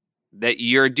that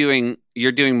you're doing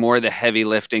more of the heavy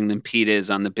lifting than Pete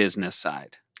is on the business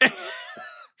side.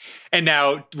 And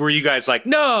now, were you guys like,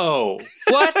 no,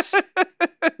 what?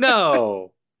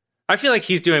 No. I feel like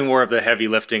he's doing more of the heavy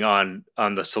lifting on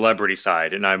the celebrity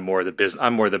side, and I'm more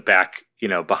the back,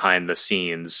 behind the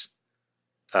scenes,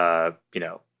 the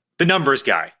numbers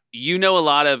guy. You know a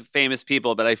lot of famous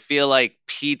people, but I feel like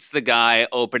Pete's the guy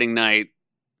opening night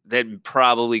that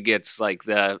probably gets like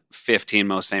the 15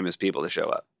 most famous people to show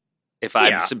up. If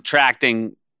I'm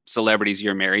subtracting celebrities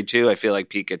you're married to, I feel like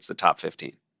Pete gets the top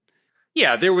 15.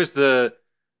 Yeah, there was the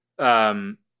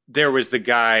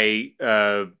guy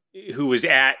who was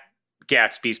at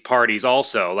Gatsby's parties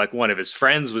also. Like one of his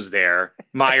friends was there,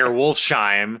 Meyer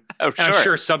Wolfsheim. Oh, sure. I'm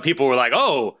sure some people were like,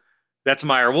 "Oh, that's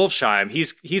Meyer Wolfsheim.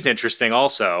 He's interesting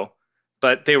also."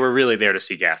 But they were really there to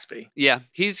see Gatsby. Yeah,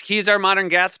 he's our modern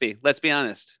Gatsby. Let's be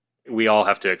honest. We all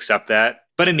have to accept that.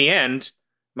 But in the end,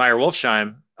 Meyer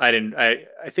Wolfsheim, I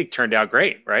think turned out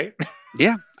great, right?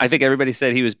 Yeah, I think everybody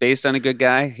said he was based on a good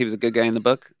guy. He was a good guy in the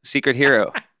book. Secret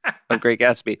hero of Great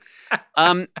Gatsby.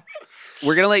 We're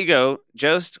going to let you go.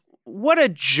 Jost, what a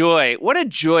joy. What a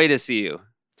joy to see you.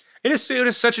 It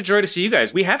is such a joy to see you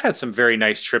guys. We have had some very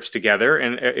nice trips together,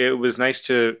 and it was nice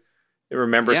to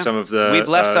remember some of the... We've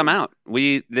left some out.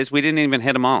 We didn't even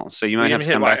hit them all, so you might have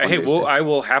to come back. Hey, I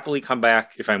will happily come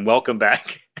back if I'm welcome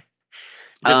back.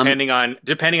 depending on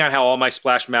how all my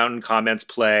Splash Mountain comments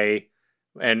play.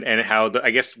 And how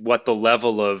I guess what the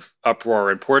level of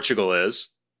uproar in Portugal is.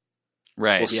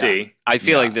 Right. We'll see. I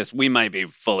feel like we might be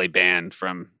fully banned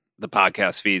from the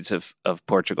podcast feeds of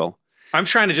Portugal. I'm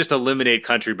trying to just eliminate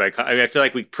country by I feel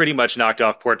like we pretty much knocked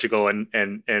off Portugal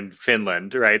and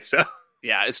Finland, right? So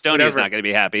yeah, Estonia's not going to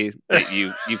be happy that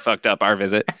you fucked up our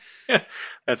visit.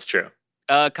 That's true.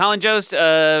 Colin Jost,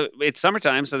 it's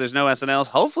summertime, so there's no SNLs.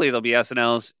 Hopefully there'll be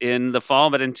SNLs in the fall,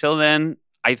 but until then,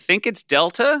 I think it's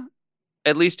Delta.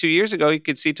 At least 2 years ago, you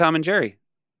could see Tom and Jerry.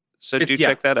 So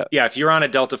check that out. Yeah, if you're on a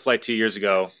Delta flight 2 years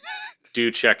ago, do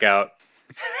check out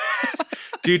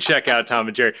Tom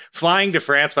and Jerry. Flying to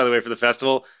France, by the way, for the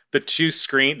festival,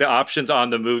 the options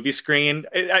on the movie screen,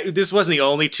 this wasn't the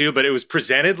only two, but it was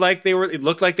presented like it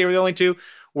looked like they were the only two,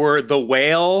 were The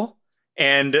Whale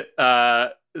and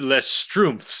Les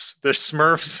Schtroumpfs, the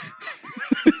Smurfs,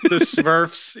 the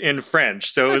Smurfs in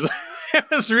French. So it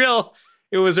was real.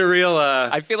 It was a real...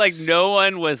 I feel like no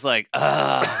one was like,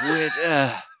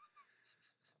 I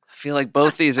feel like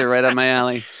both these are right up my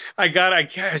alley.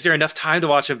 Is there enough time to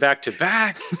watch them back to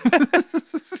back?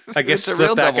 I guess it's a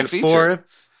real back double and feature. forth.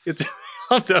 It's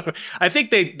I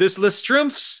think this Les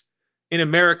Schtroumpfs in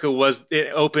America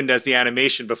it opened as the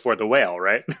animation before The Whale,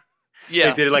 right?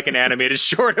 Yeah. They did like an animated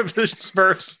short of the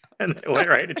Smurfs and it went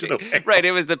right into The Whale. Right,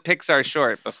 it was the Pixar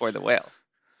short before The Whale.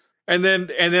 And then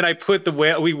I put The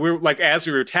Whale. We were like, as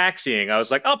we were taxiing, I was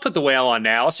like, I'll put The Whale on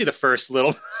now. I'll see the first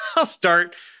little. I'll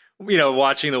start,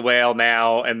 watching The Whale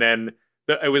now. And then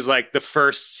it was like the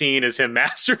first scene is him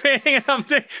masturbating.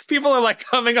 And people are like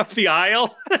coming up the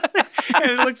aisle, and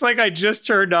it looks like I just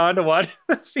turned on to watch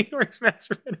the scene where he's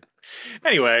masturbating.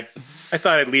 Anyway, I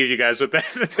thought I'd leave you guys with that.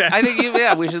 I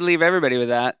think we should leave everybody with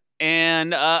that.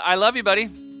 And I love you, buddy.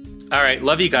 All right,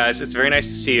 love you guys. It's very nice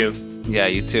to see you. Yeah,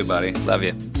 you too, buddy. Love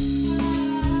you.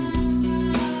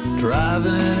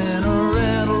 Driving in a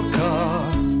rental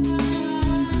car,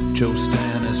 Jost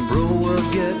and his bro were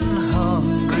getting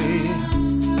hungry.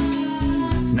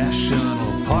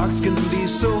 National parks can be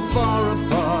so far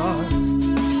apart.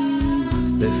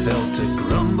 They felt a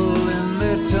grumble in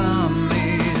their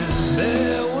tummies.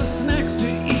 There were snacks to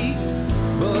eat,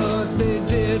 but they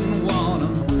didn't want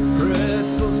them.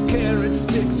 Pretzels, carrot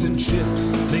sticks, and chips.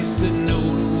 They said no.